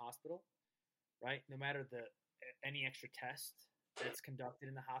patient's in the hospital, right? No matter any extra test that's conducted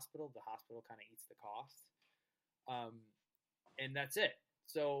in the hospital kind of eats the cost. And that's it.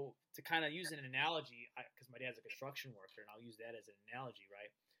 So to kind of use an analogy, because my dad's a construction worker, and I'll use that as an analogy,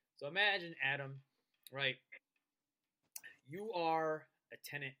 right? So imagine, Adam, right? You are a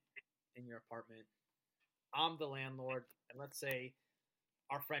tenant in your apartment. I'm the landlord, and let's say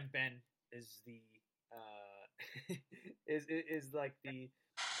our friend Ben is the is like the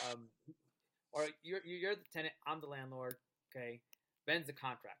or you're the tenant. I'm the landlord. Okay, Ben's the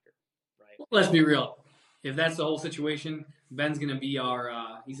contractor, right? Let's be real. If that's the whole situation, Ben's gonna be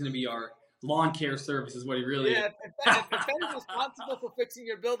our lawn care service. Is what he really is. Yeah, if Ben is responsible for fixing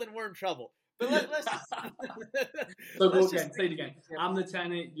your building, we're in trouble. But let's just So go let's just again. Say it again. I'm the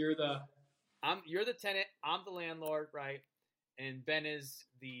tenant. You're the tenant. I'm the landlord, right? And Ben is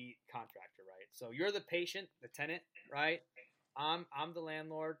the contractor, right? So you're the patient, the tenant, right? I'm the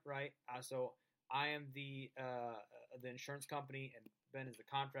landlord, right? So I am the insurance company, and Ben is the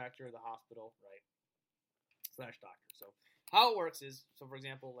contractor, the hospital, right? Slash doctor. So how it works is, so for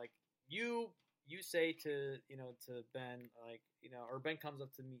example, like you say to Ben, like, or Ben comes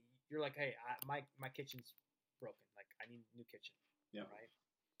up to me, you're like, hey, my kitchen's broken, like I need a new kitchen, yeah. right?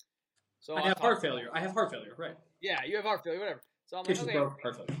 So I I have talk heart failure. I have heart failure. Right. yeah, you have heart failure, whatever. So I'm like, Kitchen's okay, broke.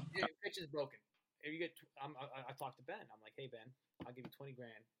 Heart failure. yeah, kitchen's broken. If you get, I talk to Ben. I'm like, hey Ben, I'll give you 20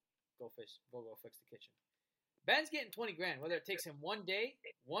 grand. Go fix the kitchen. Ben's getting 20 grand, whether it takes him 1 day,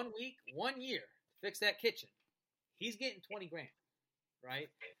 1 week, 1 year to fix that kitchen. He's getting 20 grand, right?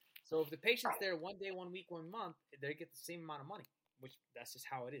 So if the patient's there 1 day, 1 week, 1 month, they get the same amount of money, which that's just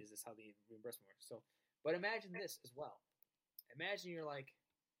how it is. That's how the reimbursement works. So, but imagine this as well. Imagine you're like,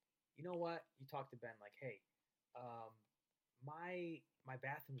 you know what? You talk to Ben like, hey, my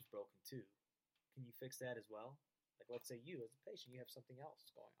bathroom's broken too. Can you fix that as well? Like, let's say you as a patient, you have something else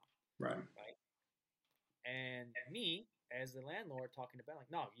going on, Right. right? And me as the landlord talking to Ben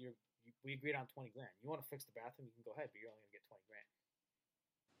like, no, we agreed on 20 grand. You want to fix the bathroom, you can go ahead, but you're only gonna get 20 grand.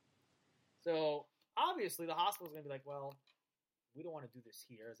 So obviously the hospital's gonna be like, well, we don't want to do this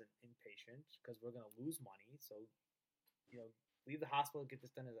here as an inpatient because we're gonna lose money. So leave the hospital, get this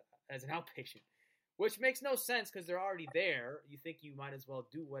done as an outpatient, which makes no sense because they're already there. You think you might as well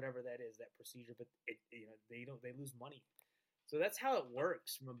do whatever that is, that procedure, but they lose money. So that's how it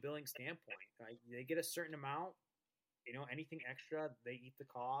works from a billing standpoint, right? They get a certain amount, anything extra, they eat the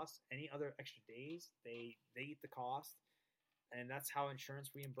cost. Any other extra days, they eat the cost. And that's how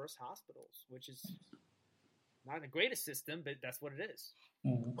insurance reimburse hospitals, which is not the greatest system, but that's what it is.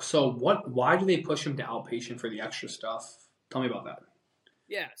 So why do they push him to outpatient for the extra stuff? Tell me about that.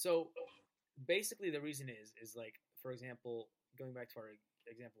 Yeah, so basically the reason is like, for example, going back to our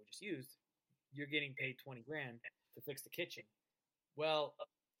example we just used, you're getting paid 20 grand to fix the kitchen. Well,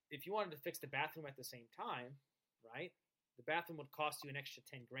 if you wanted to fix the bathroom at the same time, right, the bathroom would cost you an extra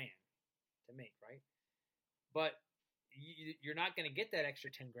 10 grand to make, right? But you're not going to get that extra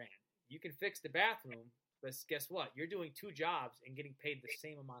 10 grand. You can fix the bathroom, But guess what? You're doing 2 jobs and getting paid the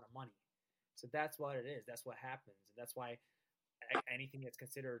same amount of money. So that's what it is. That's what happens. And that's why anything that's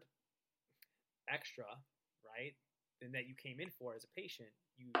considered extra, right, and that you came in for as a patient,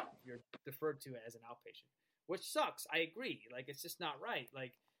 you're deferred to as an outpatient, which sucks. I agree. Like, it's just not right.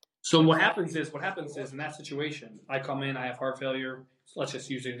 Like, So what happens is in that situation, I come in, I have heart failure. Let's just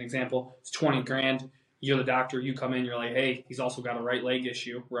use an example. It's 20 grand. You're the doctor. You come in, you're like, hey, he's also got a right leg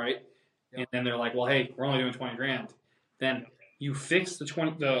issue, right? Yep. And then they're like, well, hey, we're only doing 20 grand. Then you fix the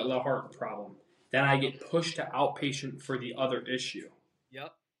heart problem. Then I get pushed to outpatient for the other issue.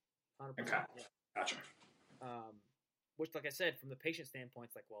 Yep. 100%. Okay. Gotcha. Which, like I said, from the patient standpoint,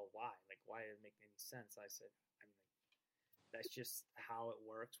 it's like, well, why? Like, why did it make any sense? I said, I mean, that's just how it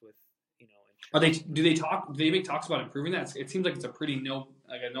works with, insurance. Do they make talks about improving that? It seems like it's a pretty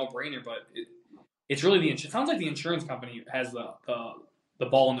no-brainer, but it's really it sounds like the insurance company has the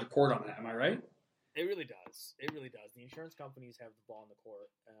ball in their court on that. Am I right? It really does. It really does. The insurance companies have the ball in the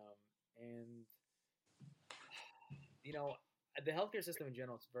court, and the healthcare system in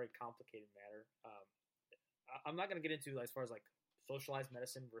general, it's a very complicated matter. I'm not going to get into as far as like socialized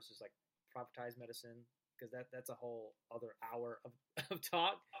medicine versus like privatized medicine, because that's a whole other hour of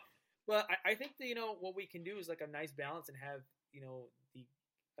talk. But I think that, what we can do is like a nice balance and have,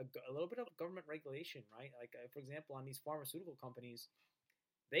 a little bit of government regulation, right? Like, for example, on these pharmaceutical companies,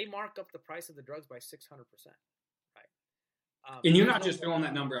 they mark up the price of the drugs by 600%, right? And you're not just throwing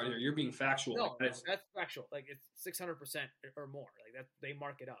that number out here. You're being factual. No, that's factual. Like, it's 600% or more. Like, that they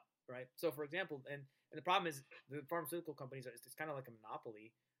mark it up, right? So, for example, and the problem is the pharmaceutical companies it's kind of like a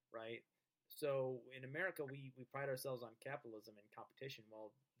monopoly, right? So in America, we pride ourselves on capitalism and competition.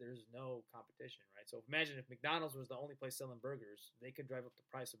 Well, there's no competition, right? So imagine if McDonald's was the only place selling burgers, they could drive up the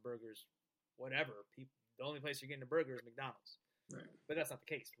price of burgers, whatever. The only place you're getting a burger is McDonald's. Right. But that's not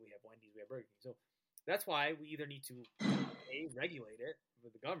the case. We have Wendy's, we have Burger King. So that's why we either need to A, regulate it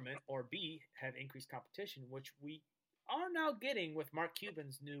with the government, or B, have increased competition, which we are now getting with Mark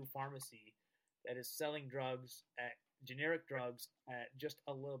Cuban's new pharmacy that is selling generic drugs at just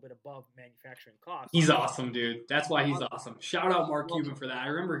a little bit above manufacturing cost. He's awesome, dude. That's why he's awesome. Shout out Mark Cuban for that. I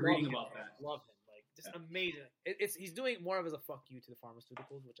remember reading about that. Love him. Like, just amazing. He's doing more of as a fuck you to the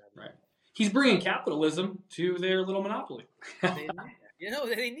pharmaceuticals, which I love. Right. He's bringing capitalism to their little monopoly. They need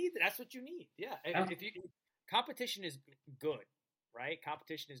that. They need that. That's what you need. Yeah. Competition is good, right?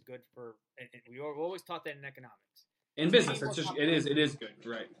 Competition is good for, and we always taught that in economics. In business, it is good,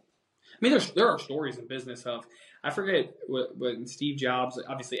 right? I mean, there are stories in business of, I forget when Steve Jobs,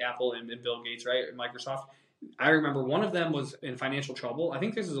 obviously Apple and Bill Gates, right, and Microsoft. I remember one of them was in financial trouble. I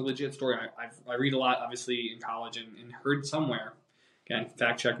think this is a legit story. I read a lot, obviously, in college and heard somewhere. Again,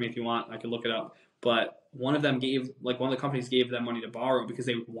 fact check me if you want. I can look it up. But one of the companies gave them money to borrow because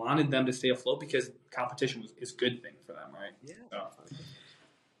they wanted them to stay afloat because competition is a good thing for them, right? Yeah. So,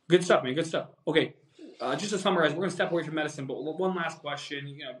 good stuff, man. Good stuff. Okay. Just to summarize, we're going to step away from medicine, but one last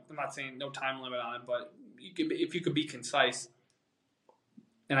question. I'm not saying no time limit on it, but if you could be concise,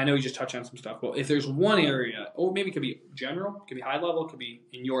 and I know you just touched on some stuff, but if there's one area, or maybe it could be general, it could be high level, it could be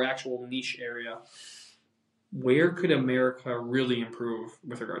in your actual niche area, where could America really improve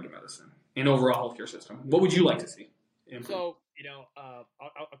with regard to medicine and overall healthcare system? What would you like to see improve? So,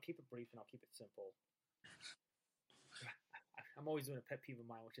 I'll keep it brief and I'll keep it simple. I'm always doing a pet peeve of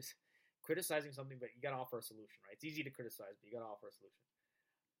mine, which is criticizing something, but you got to offer a solution, right? It's easy to criticize, but you got to offer a solution.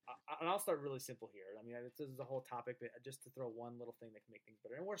 And I'll start really simple here. I mean, this is a whole topic, but just to throw one little thing that can make things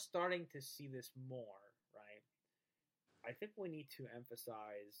better. And we're starting to see this more, right? I think we need to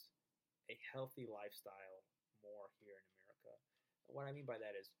emphasize a healthy lifestyle more here in America. What I mean by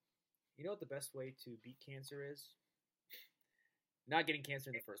that is, you know what the best way to beat cancer is? Not getting cancer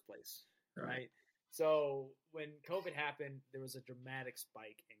in the first place, right? So when COVID happened, there was a dramatic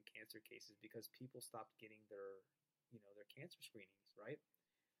spike in cancer cases because people stopped getting their cancer screenings, right?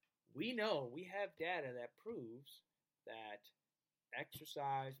 We know, we have data that proves that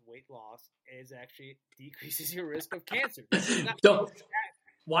exercise, weight loss actually decreases your risk of cancer.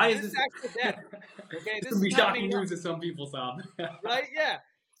 Why is this actual data? Okay, this would be shocking news to some people, Sam. Right? Yeah.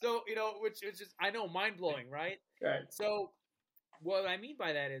 So, which is just, I know, mind-blowing, right? Right. So what I mean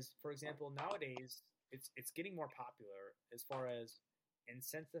by that is, for example, nowadays it's getting more popular as far as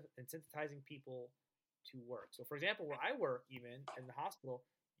incentivizing people to work. So, for example, where I work, even in the hospital,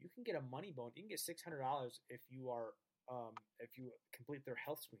 you can get a money bonus. You can get $600 if you complete their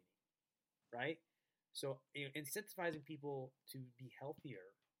health screening, right? So, incentivizing people to be healthier,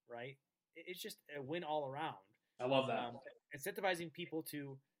 right? It's just a win all around. I love that. Incentivizing people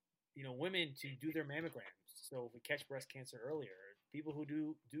to, women to do their mammograms. So if we catch breast cancer earlier, people who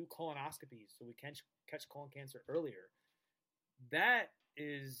do colonoscopies so we can catch colon cancer earlier. That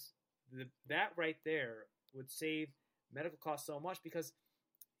right there would save medical costs so much because,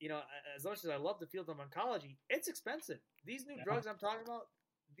 as much as I love the field of oncology, it's expensive. These new drugs I'm talking about,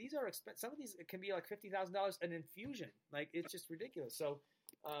 these are expensive. Some of these can be like $50,000 an infusion. Like, it's just ridiculous. So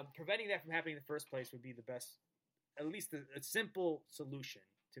preventing that from happening in the first place would be the best, at least a simple solution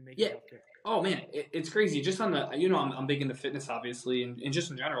to make it healthcare. Oh man, it's crazy. Just on the, I'm big into fitness, obviously, and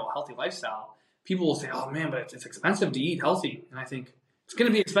just in general, healthy lifestyle. People will say, "Oh man, but it's expensive to eat healthy," and I think it's going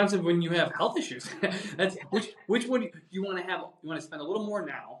to be expensive when you have health issues. That's which one you want to have? You want to spend a little more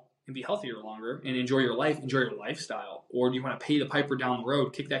now and be healthier longer and enjoy your life, enjoy your lifestyle, or do you want to pay the piper down the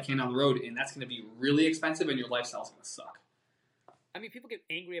road, kick that can down the road, and that's going to be really expensive, and your lifestyle's going to suck. I mean, people get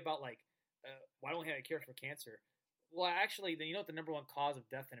angry about why don't we have a cure for cancer? Well, actually, what the number one cause of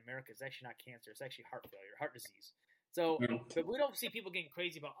death in America is actually not cancer; it's actually heart failure, heart disease. So, but we don't see people getting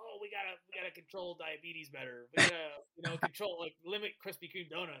crazy about, we gotta control diabetes better. We gotta, control, limit Krispy Kreme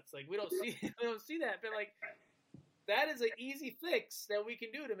donuts. Like, we don't see that. But that is an easy fix that we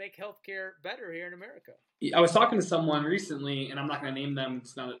can do to make healthcare better here in America. I was talking to someone recently, and I'm not going to name them.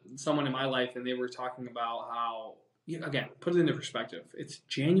 It's not someone in my life, and they were talking about how, again, put it into perspective. It's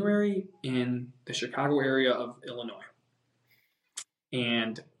January in the Chicago area of Illinois,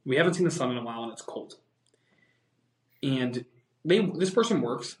 and we haven't seen the sun in a while, and it's cold. And this person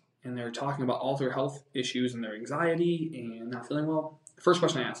works, and they're talking about all their health issues and their anxiety and not feeling well. The first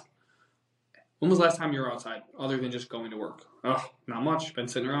question I ask, when was the last time you were outside other than just going to work? Oh, not much. Been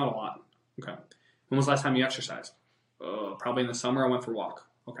sitting around a lot. Okay. When was the last time you exercised? Probably in the summer. I went for a walk.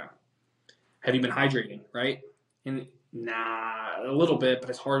 Okay. Have you been hydrating, right? And nah, a little bit, but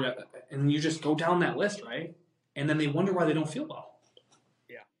it's hard. And you just go down that list, right? And then they wonder why they don't feel well.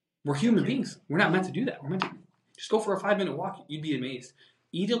 Yeah. We're human beings. We're not meant to do that. We're meant to just go for a 5-minute walk. You'd be amazed.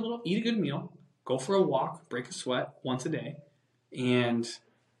 Eat a good meal. Go for a walk. Break a sweat once a day. And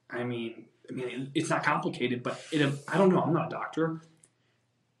I mean, it's not complicated, but I don't know. I'm not a doctor.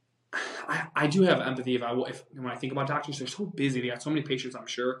 I do have empathy when I think about doctors. They're so busy. They got so many patients. I'm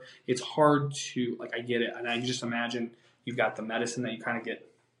sure it's hard to I get it, and I just imagine you've got the medicine that you kind of get.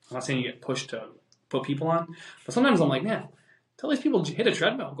 I'm not saying you get pushed to put people on, but sometimes I'm like, man, tell these people to hit a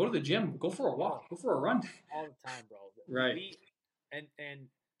treadmill, go to the gym, go for a walk, go for a run. All the time, bro. Right. And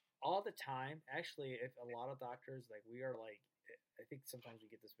all the time. Actually, if a lot of doctors we are I think sometimes we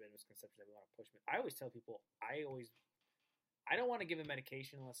get this misconception that we want to push. I always tell people, I don't want to give a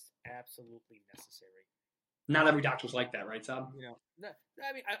medication unless it's absolutely necessary. Not every doctor's like that, right, Sab?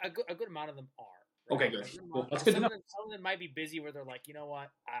 I mean, a good amount of them are. Right? Okay, good. Well, that's good to know. Some of them might be busy where they're like, you know what,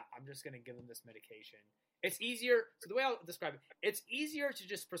 I'm just going to give them this medication. It's easier. So the way I'll describe it, it's easier to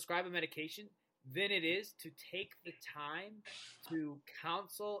just prescribe a medication than it is to take the time to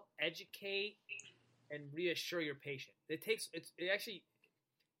counsel, educate, and reassure your patient.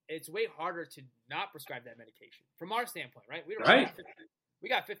 It's way harder to not prescribe that medication from our standpoint, right? We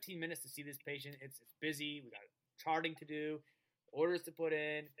got 15 minutes to see this patient. It's busy. We got charting to do, orders to put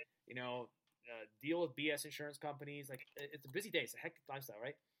in, deal with BS insurance companies. It's a busy day. It's a hectic lifestyle,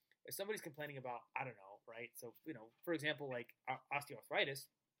 right? If somebody's complaining about, I don't know, right? So, for example, osteoarthritis,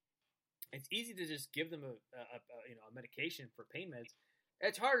 it's easy to just give them a medication for pain meds.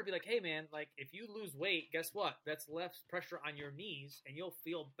 It's hard to be like, hey, man, if you lose weight, guess what? That's less pressure on your knees, and you'll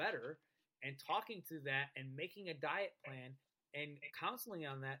feel better. And talking to that and making a diet plan and counseling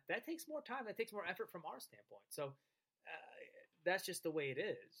on that takes more time. That takes more effort from our standpoint. So that's just the way it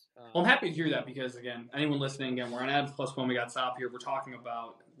is. Well, I'm happy to hear that because, again, anyone listening, we're on Adams Plus One. We got Sab here. We're talking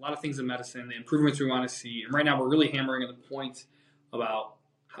about a lot of things in medicine, the improvements we want to see. And right now we're really hammering on the point about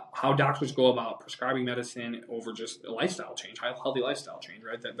how doctors go about prescribing medicine over just a lifestyle change, healthy lifestyle change,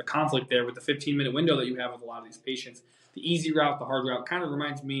 right? The conflict there with the 15-minute window that you have with a lot of these patients, the easy route, the hard route, kind of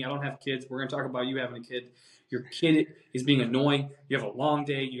reminds me, I don't have kids. We're going to talk about you having a kid. Your kid is being annoying. You have a long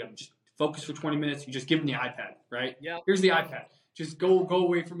day. You got to just focus for 20 minutes. You just give them the iPad, right? Yeah. Here's the iPad. Just go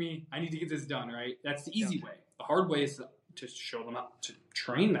away from me. I need to get this done, right? That's the easy way. The hard way is to show them up, to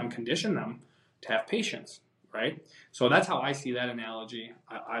train them, condition them to have patience. Right? So that's how I see that analogy.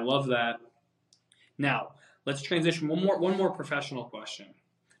 I love that. Now, let's transition. One more professional question.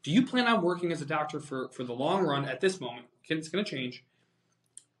 Do you plan on working as a doctor for the long run at this moment? It's going to change.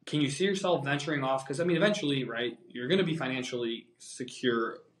 Can you see yourself venturing off? Because, eventually, right, you're going to be financially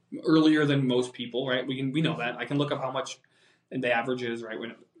secure earlier than most people, right? We know that. I can look up how much the average is, right? We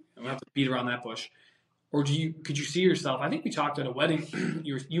don't have to beat around that bush. Or could you see yourself? I think we talked at a wedding.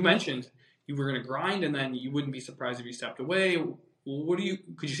 You mentioned you were going to grind, and then you wouldn't be surprised if you stepped away. Could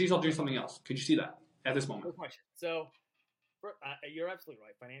you see yourself doing something else? Could you see that at this moment? Good question. So You're absolutely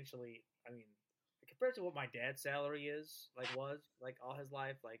right. Financially, I mean, compared to what my dad's salary was all his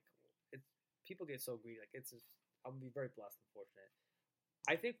life, it's people get so greedy. I'm gonna be very blessed and fortunate.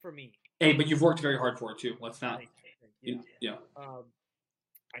 I think for me, Hey, but you've worked very hard for it too. Let's not. yeah.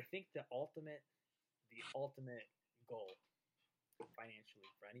 I think the ultimate goal financially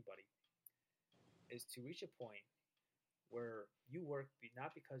for anybody is to reach a point where you work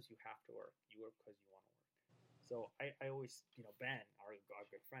not because you have to work, you work because you want to work. So I always, Ben, our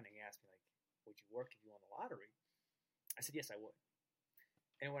good friend, he asked me, like, would you work if you won the lottery? I said, yes, I would.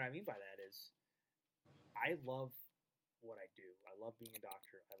 And what I mean by that is I love what I do. I love being a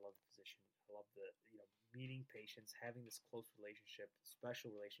doctor. I love the physician. I love the, meeting patients, having this close relationship,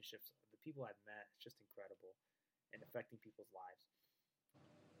 special relationships. The people I've met, it's just incredible and affecting people's lives.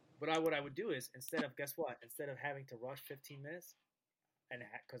 But what I would do is instead of having to rush 15 minutes and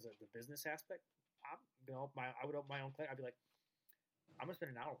because of the business aspect, I would open my own clinic. I'd be like, I'm going to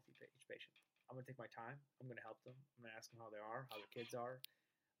spend an hour with each patient. I'm going to take my time. I'm going to help them. I'm going to ask them how they are, how their kids are.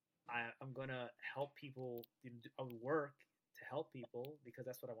 I'm going to help people. I would work to help people because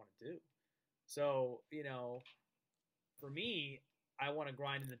that's what I want to do. So, for me, I want to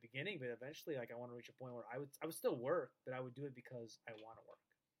grind in the beginning, but eventually, I want to reach a point where I would still work, but I would do it because I want to work,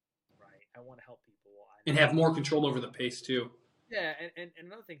 right? I want to help people. And have more control over the pace, too. Yeah, and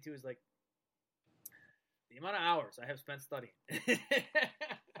another thing, too, is, the amount of hours I have spent studying.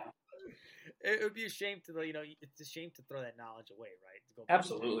 It would be a shame to, it's a shame to throw that knowledge away, right? To go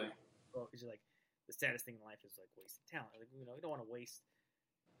Absolutely. Because the saddest thing in life is, wasting talent. You don't want to waste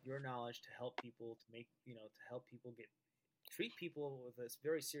your knowledge to help people, to make, to help people treat people with this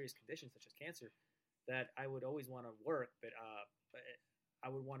very serious condition such as cancer, that I would always want to work, but I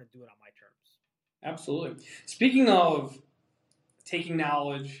would want to do it on my terms. Absolutely. Speaking of taking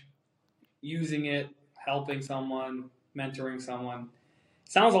knowledge, using it, helping someone, mentoring someone,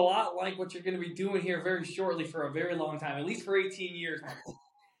 sounds a lot like what you're going to be doing here very shortly for a very long time, at least for 18 years.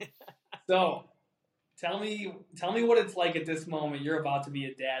 So, tell me what it's like at this moment. You're about to be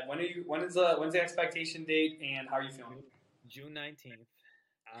a dad. When's the expectation date, and how are you feeling? June 19th.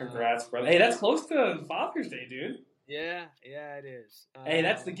 Congrats, brother. Hey, that's close to Father's Day, dude. Yeah, it is. Hey,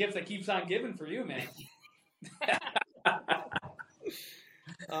 that's the gift that keeps on giving for you, man.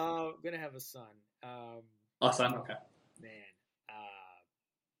 I'm gonna have a son. Son, okay. Man,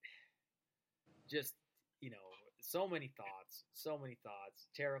 just so many thoughts.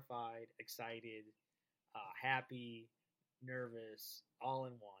 Terrified, excited, happy, nervous, all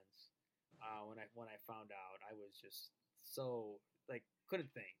in once. When I found out, I was just so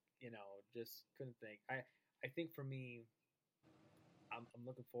couldn't think. Just couldn't think. I think for me, I'm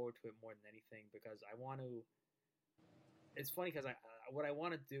looking forward to it more than anything because I want to. It's funny because what I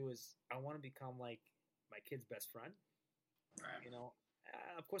want to do is I want to become like my kid's best friend. Right.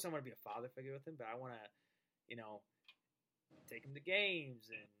 Of course I want to be a father figure with him, but I want to, take him to games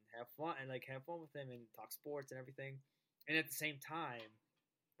and have fun with him and talk sports and everything. And at the same time,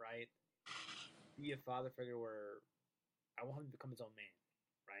 right, be a father figure where I want him to become his own man,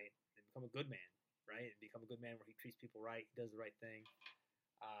 right, and become a good man, right, and become a good man where he treats people right, he does the right thing.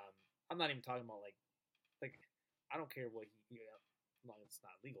 I'm not even talking about like I don't care what he as long as it's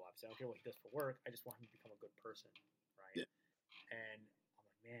not legal, obviously. I don't care what he does for work. I just want him to become a good person, right? Yeah. And I'm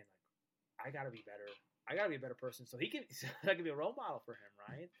like, man, I gotta be better. I gotta be a better person so I can be a role model for him,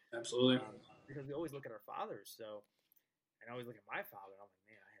 right? Absolutely. Because we always look at our fathers, and I always look at my father. And I'm like,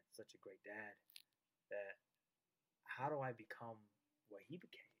 man, I had such a great dad. That how do I become what he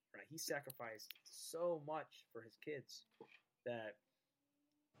became? Right? He sacrificed so much for his kids that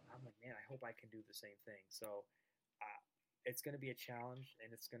I'm like, man, I hope I can do the same thing. So. It's going to be a challenge, and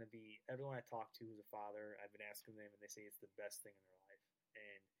it's going to be everyone I talk to who's a father. I've been asking them, and they say it's the best thing in their life,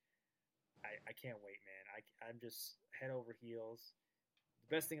 and I can't wait, man. I'm just head over heels.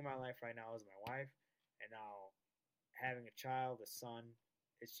 The best thing in my life right now is my wife, and now having a child, a son.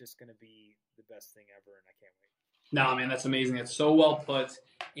 It's just going to be the best thing ever, and I can't wait. No, man, that's amazing. That's so well put.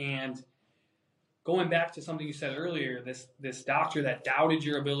 And going back to something you said earlier, this doctor that doubted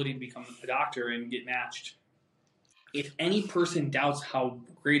your ability to become a doctor and get matched. If any person doubts how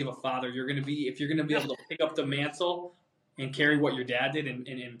great of a father you're going to be, if you're going to be able to pick up the mantle and carry what your dad did and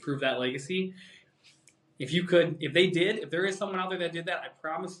improve that legacy, if there is someone out there that did that, I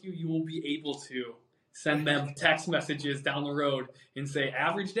promise you will be able to send them text messages down the road and say,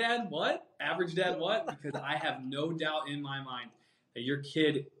 average dad, what? Average dad, what? Because I have no doubt in my mind that your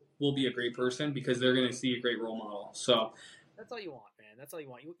kid will be a great person because they're going to see a great role model. So that's all you want. That's all you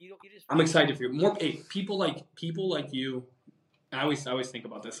want. You just. I'm excited for you. More people like you. I always think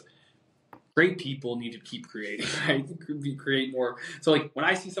about this. great people need to keep creating, right? Create more. So like when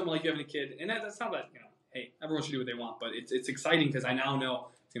I see someone like you having a kid, and that's not that, hey, everyone should do what they want, but it's exciting because I now know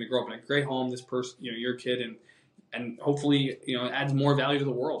it's going to grow up in a great home. This person, your kid, and hopefully, it adds more value to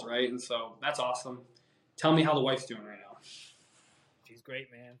the world, right? And so that's awesome. Tell me how the wife's doing right now. She's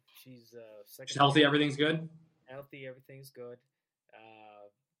great, man. She's She's healthy. Everything's good. Healthy. Everything's good.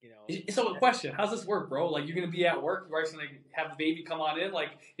 So a question, how's this work, bro? Like, you're going to be at work, your wife's going to have the baby come on in,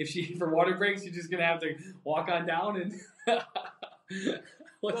 like, if she, for water breaks, you're just going to have to walk on down and...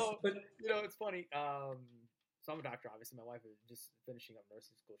 it's funny. So I'm a doctor, obviously. My wife is just finishing up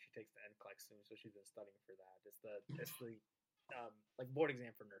nursing school. She takes the NCLEX soon, so she's been studying for that. It's the like board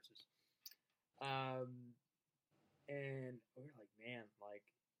exam for nurses. And we're like, man, like,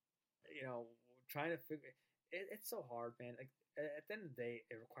 trying to figure it's so hard, man. Like, at the end of the day,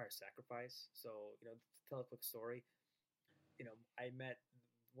 it requires sacrifice. So, to tell a quick story, I met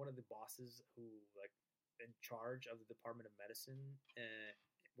one of the bosses who, like, in charge of the Department of Medicine,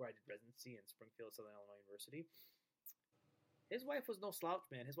 where I did residency in Springfield, Southern Illinois University. His wife was no slouch,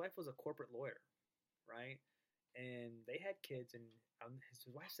 man. His wife was a corporate lawyer, right? And they had kids, and his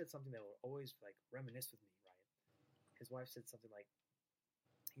wife said something that will always, like, reminisce with me, right? His wife said something like,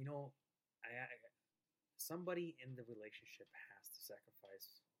 somebody in the relationship has to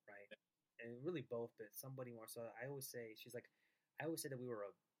sacrifice, right? And really both, but somebody more. So I always say that we were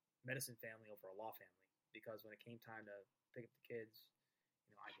a medicine family over a law family, because when it came time to pick up the kids,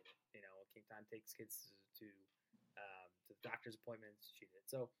 I did it. It came time to take kids to the doctor's appointments, she did.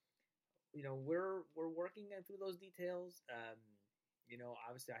 So, we're working through those details.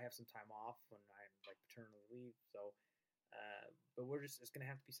 Obviously I have some time off when I'm like paternal leave, so. But it's going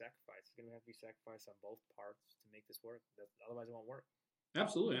to have to be sacrificed. It's going to have to be sacrificed on both parts to make this work. Otherwise, it won't work.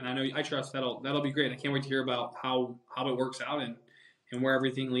 Absolutely, and I trust that'll be great. I can't wait to hear about how it works out and where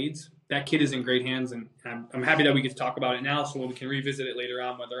everything leads. That kid is in great hands, and I'm happy that we get to talk about it now, so we can revisit it later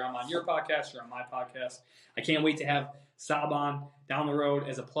on, whether I'm on your podcast or on my podcast. I can't wait to have Sab on down the road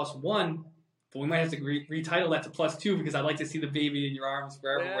as a +1. But we might have to retitle that to +2, because I'd like to see the baby in your arms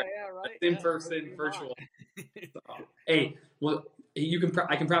forever. Yeah, right. In person, virtual. So, hey, well,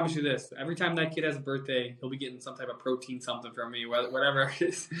 I can promise you this: every time that kid has a birthday, he'll be getting some type of protein something from me, whatever it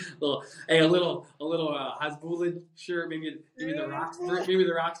is. A little Hasbulla shirt, maybe the Rocks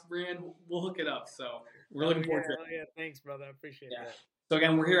brand. We'll hook it up. So we're looking forward to it. Yeah, thanks, brother. I appreciate that. So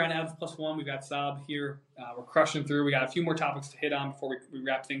again, we're here on Abs +1. We've got Sab here. We're crushing through. We got a few more topics to hit on before we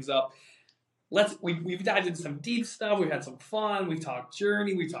wrap things up. We've dived into some deep stuff. We've had some fun. We've talked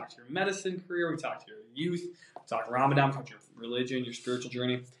journey. We've talked your medicine career. We've talked your youth. We've talked Ramadan. We've talked your religion, your spiritual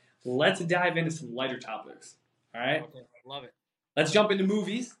journey. Let's dive into some lighter topics. All right? Okay, love it. Let's jump into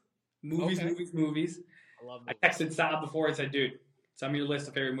movies. Okay. Movies. I love movies. I texted Saab before and said, dude, send me your list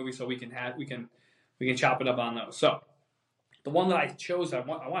of favorite movies so we can chop it up on those. So the one that I chose, I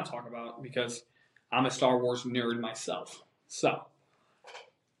want to talk about because I'm a Star Wars nerd myself. So,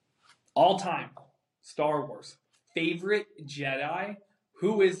 all time Star Wars favorite Jedi.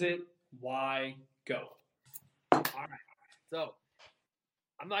 Who is it? Why? Go. All right. So,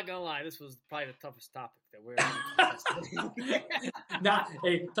 I'm not gonna lie. This was probably the toughest topic that we're.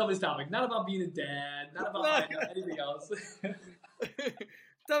 Toughest topic. Not about being a dad. Not about anything else.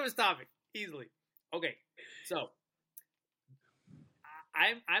 Toughest topic, easily. Okay, so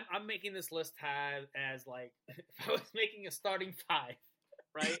I'm making this list as like if I was making a starting 5,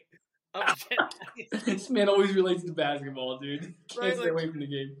 right? This man always relates to basketball, dude. Can't stay away from the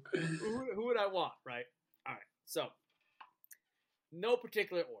game. Who would I want, right? All right, so no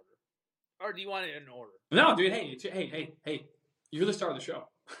particular order. Or do you want it in order? No, dude. Hey. You're the star of the show.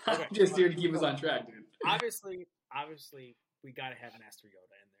 Okay. I'm just here to keep us on track, dude. Obviously, we gotta have Master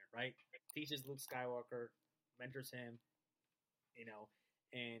Yoda in there, right? Teaches Luke Skywalker, mentors him,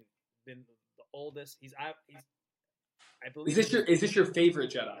 and been the oldest. I believe. Is this your favorite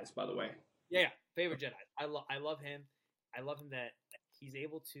Jedi's, by the way? Yeah, favorite Jedi. I love him. I love him that he's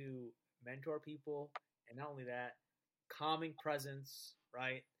able to mentor people, and not only that, calming presence,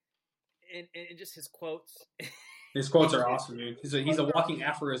 right? And just his quotes. His quotes are awesome, dude. He's a walking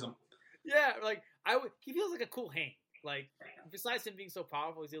aphorism. Yeah, like he feels like a cool hang. Like besides him being so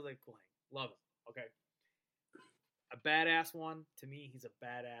powerful, he feels like a cool hang. Love him. Okay. A badass one to me. He's a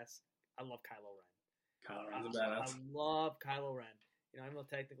badass. I love Kylo Ren. Kylo Ren's a badass. I love Kylo Ren. I know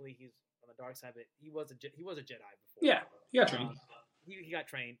technically he's on the dark side, but he was a Jedi before. Yeah, he got trained. He got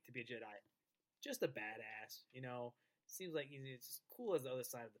trained to be a Jedi. Just a badass. Seems like he's as cool as the other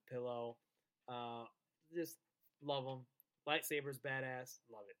side of the pillow. Just love him. Lightsabers, badass.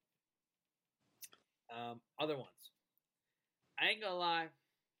 Love it. Other ones. I ain't gonna lie.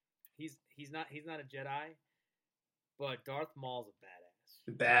 he's not a Jedi, but Darth Maul's a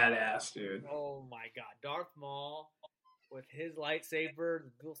badass. Badass, dude. Oh my God, Darth Maul with his lightsaber,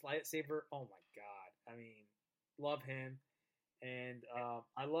 the dual lightsaber. Oh my God, I mean, love him, and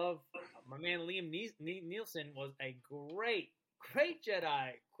I love my man Liam Neeson was a great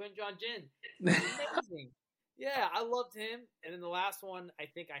Jedi. Qui-Gon Jinn, amazing. Yeah, I loved him. And then the last one, I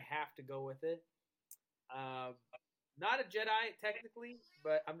think I have to go with it. Not a Jedi technically,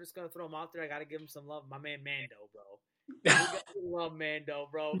 but I'm just gonna throw him out there. I gotta give him some love. My man Mando, bro. We gotta love Mando,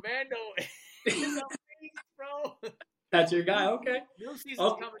 bro. Mando is amazing, bro. That's your guy. Okay. New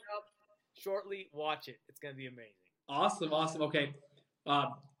season's coming up shortly. Watch it. It's gonna be amazing. Awesome. Okay.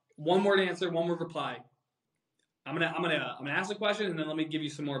 One word answer, one word reply. I'm gonna ask a question and then let me give you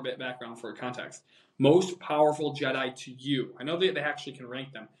some more background for context. Most powerful Jedi to you. I know they actually can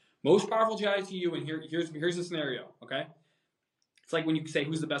rank them. Most powerful Jedi to you, and here's the scenario. Okay, it's like when you say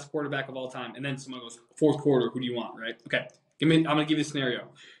who's the best quarterback of all time, and then someone goes fourth quarter. Who do you want? Right? Okay. I'm gonna give you a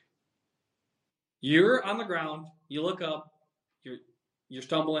scenario. You're on the ground. You look up. You're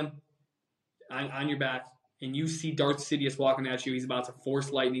stumbling on your back, and you see Darth Sidious walking at you. He's about to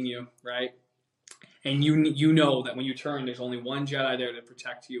force lightning you. Right? And you know that when you turn, there's only one Jedi there to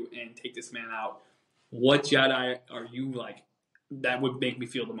protect you and take this man out. What Jedi are you like? That would make me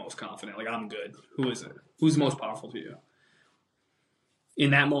feel the most confident. Like, I'm good. Who is it? Who's most powerful to you?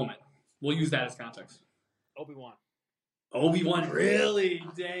 In that moment. We'll use that as context. Obi-Wan. Obi-Wan, really?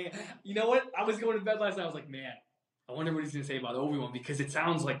 Dang. You know what? I was going to bed last night. I was like, man, I wonder what he's going to say about Obi-Wan because it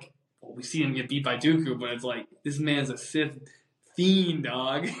sounds like, well, we see him get beat by Dooku, but it's like, this man's a Sith fiend,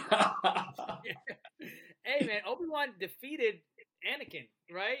 dog. Hey, man, Obi-Wan defeated Anakin,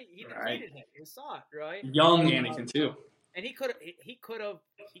 right? He defeated him. You saw it, right? Young Anakin, too. And he could have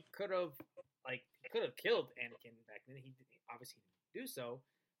killed Anakin back then. He obviously didn't do so,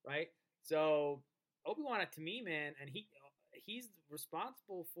 right? So Obi-Wan, to me, man, and he's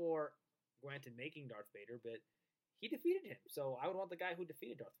responsible for, granted, making Darth Vader, but he defeated him. So I would want the guy who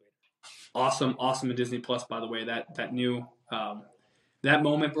defeated Darth Vader. Awesome in Disney Plus, by the way. That new that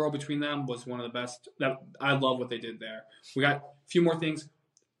moment, bro, between them was one of the best. I love what they did there. We got a few more things.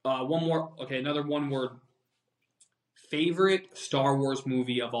 One more. Okay, another one word. Favorite Star Wars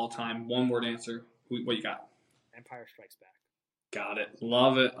movie of all time? One word answer. What you got? Empire Strikes Back. Got it.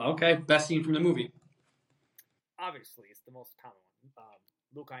 Love it. Okay. Best scene from the movie? Obviously, it's the most common one.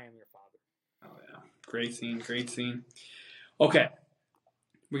 Luke, I am your father. Oh, yeah. Great scene. Okay.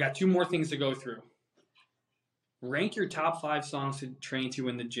 We got two more things to go through. Rank your top 5 songs to train to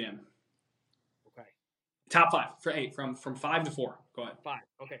in the gym. Okay. Top 5 for 8, from 5 to 4. Go ahead. 5.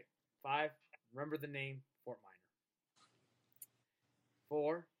 Okay. 5. Remember the name, Fort Minor.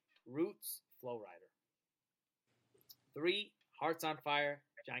 4. Roots, Flow Rider. 3. Hearts on Fire,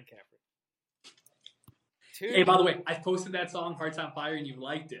 John Caffrey. 2. Hey, by the way, I posted that song, Hearts on Fire, and you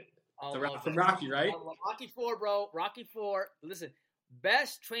liked it. From Rocky, right? Rocky 4, bro. Rocky 4. Listen,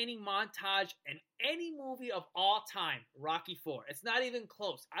 best training montage in any movie of all time, Rocky 4. It's not even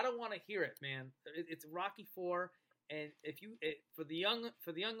close. I don't want to hear it, man. It's Rocky 4, and for the young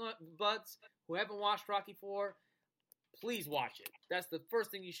buds who haven't watched Rocky 4, please watch it. That's the first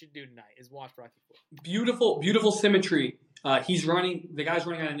thing you should do tonight is watch Rocky 4. Beautiful symmetry. The guy's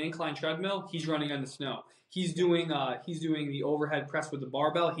running on an incline treadmill. He's running on the snow. He's doing the overhead press with the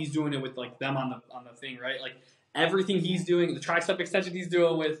barbell. He's doing it with like them on the thing, right? Like everything he's doing, the tricep extension he's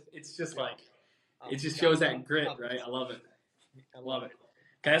doing with, it's just like it just shows that grit, right? I love it. I love it.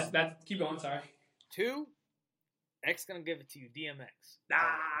 Okay, that's keep going. Sorry. 2, X gonna give it to you.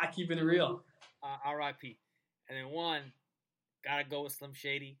 DMX. Keeping it real. R.I.P. And then 1, gotta go with Slim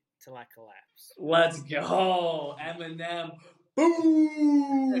Shady, Till I Collapse. Let's go, Eminem.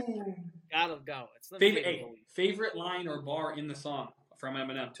 Boom. Gotta go. It's favorite line or bar in the song from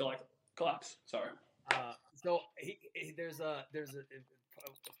Eminem, Till I Collapse. Sorry. So there's a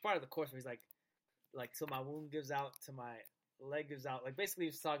part of the course where he's like till my wound gives out, till my leg gives out. Like basically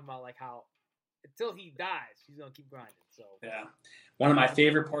he's talking about like how until he dies, he's gonna keep grinding. So yeah, one of my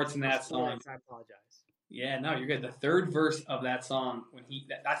favorite parts in that song. I apologize. Yeah, no, you're good. The third verse of that song,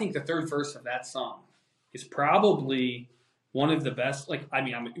 I think the third verse of that song is probably one of the best. Like, I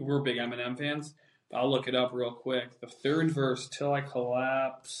mean, we're big Eminem fans, but I'll look it up real quick. The third verse, Till I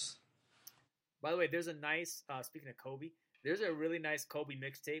Collapse. By the way, there's a nice, speaking of Kobe, there's a really nice Kobe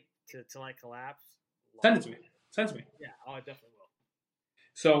mixtape Till I Collapse. Send it to me. Yeah, I definitely will.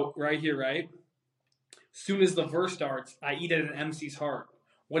 So, right here, right? Soon as the verse starts, I eat at an MC's heart.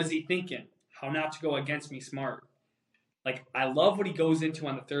 What is he thinking? How not to go against me smart. Like, I love what he goes into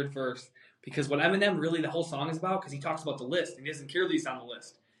on the third verse because what Eminem really the whole song is about, because he talks about the list and he doesn't care that he's on the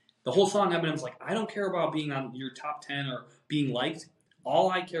list. The whole song, Eminem's like, I don't care about being on your top 10 or being liked. All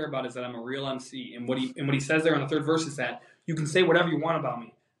I care about is that I'm a real MC. And what he says there on the third verse is that you can say whatever you want about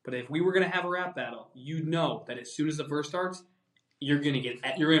me, but if we were going to have a rap battle, you'd know that as soon as the verse starts, you're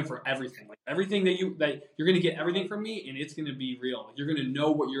in for everything. Like everything that you're going to get everything from me, and it's going to be real. Like, you're going to know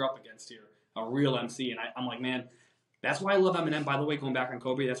what you're up against here, a real MC. And I'm like, man, that's why I love Eminem. By the way, going back on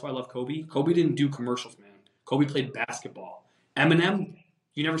Kobe, that's why I love Kobe. Kobe didn't do commercials, man. Kobe played basketball. Eminem,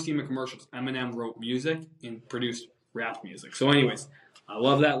 you never see him in commercials. Eminem wrote music and produced rap music. So anyways, I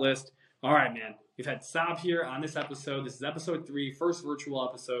love that list. All right, man. We've had Sab here on this episode. This is episode 3, first virtual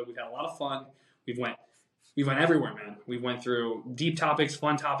episode. We've had a lot of fun. We went everywhere, man. We went through deep topics,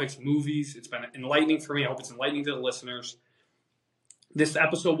 fun topics, movies. It's been enlightening for me. I hope it's enlightening to the listeners. This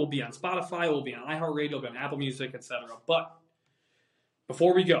episode will be on Spotify, it will be on iHeartRadio, it will be on Apple Music, etc. But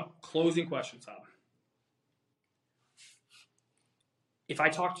before we go, closing questions, Sab. If I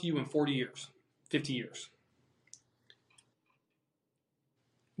talk to you in 40 years, 50 years,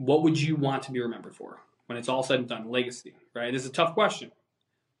 what would you want to be remembered for when it's all said and done? Legacy, right? This is a tough question.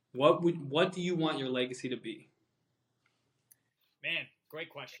 What do you want your legacy to be? Man, great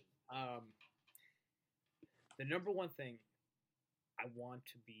question. The number one thing I want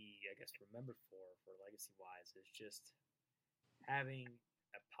to be, I guess, remembered for legacy-wise is just having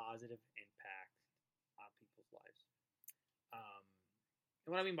a positive impact on people's lives.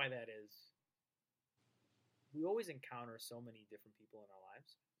 And what I mean by that is we always encounter so many different people in our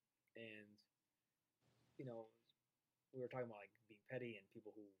lives. And, we were talking about like being petty and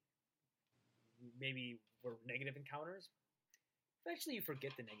people who maybe were negative encounters. Eventually you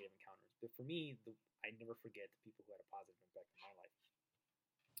forget the negative encounters. But for me, I never forget the people who had a positive impact in my life.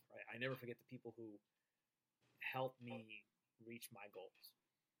 Right? I never forget the people who helped me reach my goals.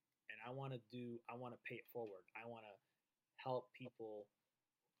 And I want to pay it forward. I want to help people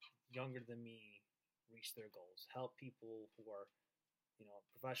younger than me reach their goals. Help people who are,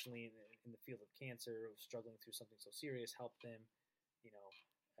 professionally in the field of cancer, struggling through something so serious. Help them,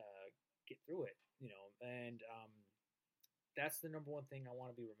 get through it. And that's the number one thing I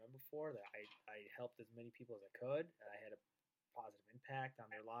want to be remembered for. That I helped as many people as I could. I had a positive impact on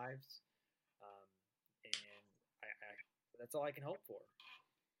their lives, and that's all I can hope for.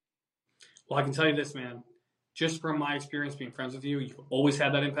 Well, I can tell you this, man. Just from my experience being friends with you, you've always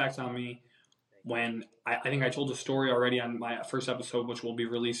had that impact on me. When I think I told a story already on my first episode, which will be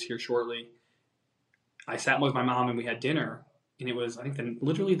released here shortly. I sat with my mom and we had dinner, and it was, I think,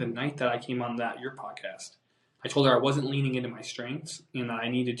 literally the night that I came on your podcast. I told her I wasn't leaning into my strengths and that I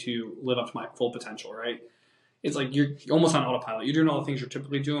needed to live up to my full potential, right? It's like you're almost on autopilot. You're doing all the things you're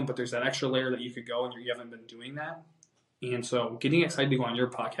typically doing, but there's that extra layer that you could go and you haven't been doing that. And so getting excited to go on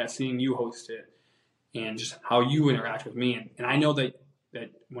your podcast, seeing you host it, and just how you interact with me. And I know that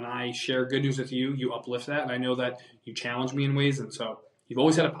when I share good news with you, you uplift that. And I know that you challenge me in ways. And so you've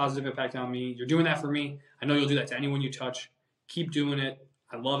always had a positive impact on me. You're doing that for me. I know you'll do that to anyone you touch. Keep doing it.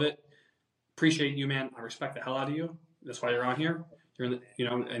 I love it. Appreciate you, man. I respect the hell out of you. That's why you're on here. You're in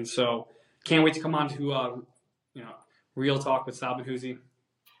the, and so can't wait to come on to, Real Talk with SabAndHuzi.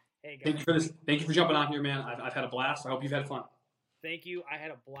 Hey, guys. Thank you for this. Thank you for jumping on here, man. I've had a blast. I hope you've had fun. Thank you. I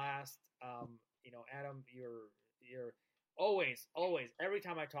had a blast. Adam, you're always, every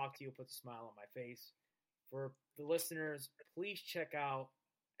time I talk to you, it puts a smile on my face. For the listeners, please check out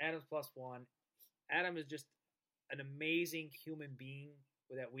Adam's Plus One. Adam is just an amazing human being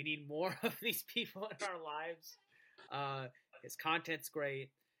that we need more of these people in our lives. His content's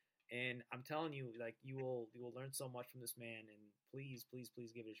great. And I'm telling you, like, you will learn so much from this man. And please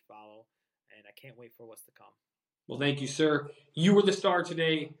give it a follow. And I can't wait for what's to come. Well, thank you, sir. You were the star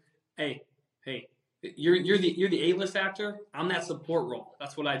today. Hey, you're the A-list actor. I'm that support role.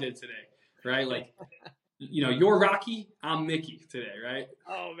 That's what I did today, right? Like, you're Rocky. I'm Mickey today, right?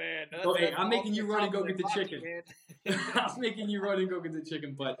 Oh man. Hey, I'm making you run and go get the chicken. I'm making you run and go get the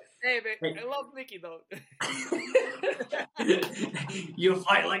chicken, but hey, man, I love Mickey though. You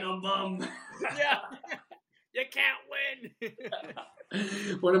fight like a bum. Yeah, you can't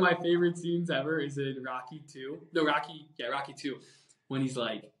win. One of my favorite scenes ever is in Rocky 2. No, Rocky 2. When he's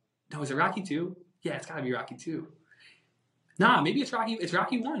like, no, is it Rocky 2? Yeah, it's gotta be Rocky 2. Nah, maybe it's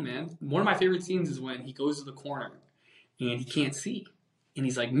Rocky 1, man. One of my favorite scenes is when he goes to the corner and he can't see. And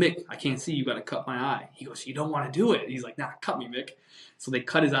he's like, Mick, I can't see. You got to cut my eye. He goes, you don't want to do it. He's like, nah, cut me, Mick. So they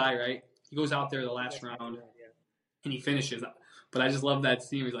cut his eye, right? He goes out there the last round and he finishes. But I just love that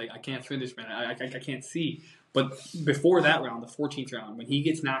scene. He's like, I can't finish, man. I can't see. But before that round, the 14th round, when he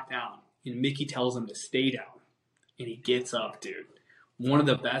gets knocked down and Mickey tells him to stay down and he gets up, dude. One of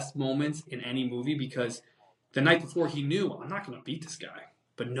the best moments in any movie because the night before he knew, I'm not going to beat this guy.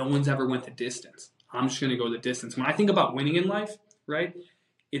 but no one's ever went the distance. I'm just going to go the distance. When I think about winning in life, right,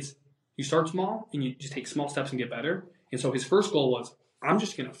 it's you start small and you just take small steps and get better. And so his first goal was, I'm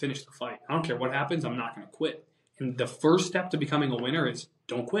just going to finish the fight. I don't care what happens. I'm not going to quit. And the first step to becoming a winner is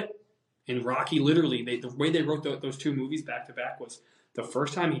don't quit. And Rocky, literally, the way they wrote those two movies back to back was the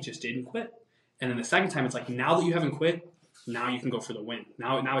first time he just didn't quit. And then the second time, it's like, now that you haven't quit, now you can go for the win.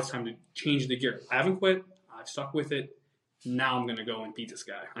 Now it's time to change the gear. I haven't quit. I've stuck with it. Now I'm going to go and beat this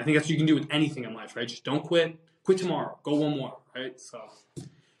guy. I think that's what you can do with anything in life, right? Just don't quit. Quit tomorrow. Go one more, right? So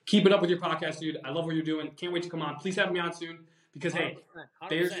keep it up with your podcast, dude. I love what you're doing. Can't wait to come on. Please have me on soon because, hey, 100%.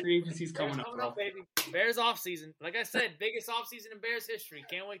 Bears free agency's coming up, bro. Baby. Bears offseason. Like I said, biggest offseason in Bears history.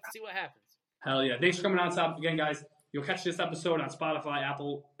 Can't wait to see what happens. Hell yeah. Thanks for coming on, Sab. Again, guys, you'll catch this episode on Spotify,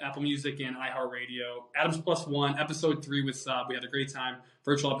 Apple Music, and iHeartRadio. Adams Plus One, episode 3 with Sab. We had a great time.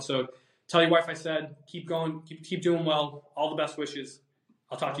 Virtual episode. Tell your wife I said, keep going, keep doing well. All the best wishes.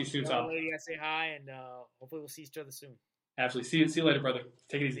 I'll talk to you soon, Sab. I say hi, and hopefully we'll see each other soon. Absolutely. See you later, brother.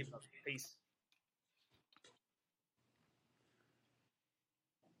 Take it easy. Peace.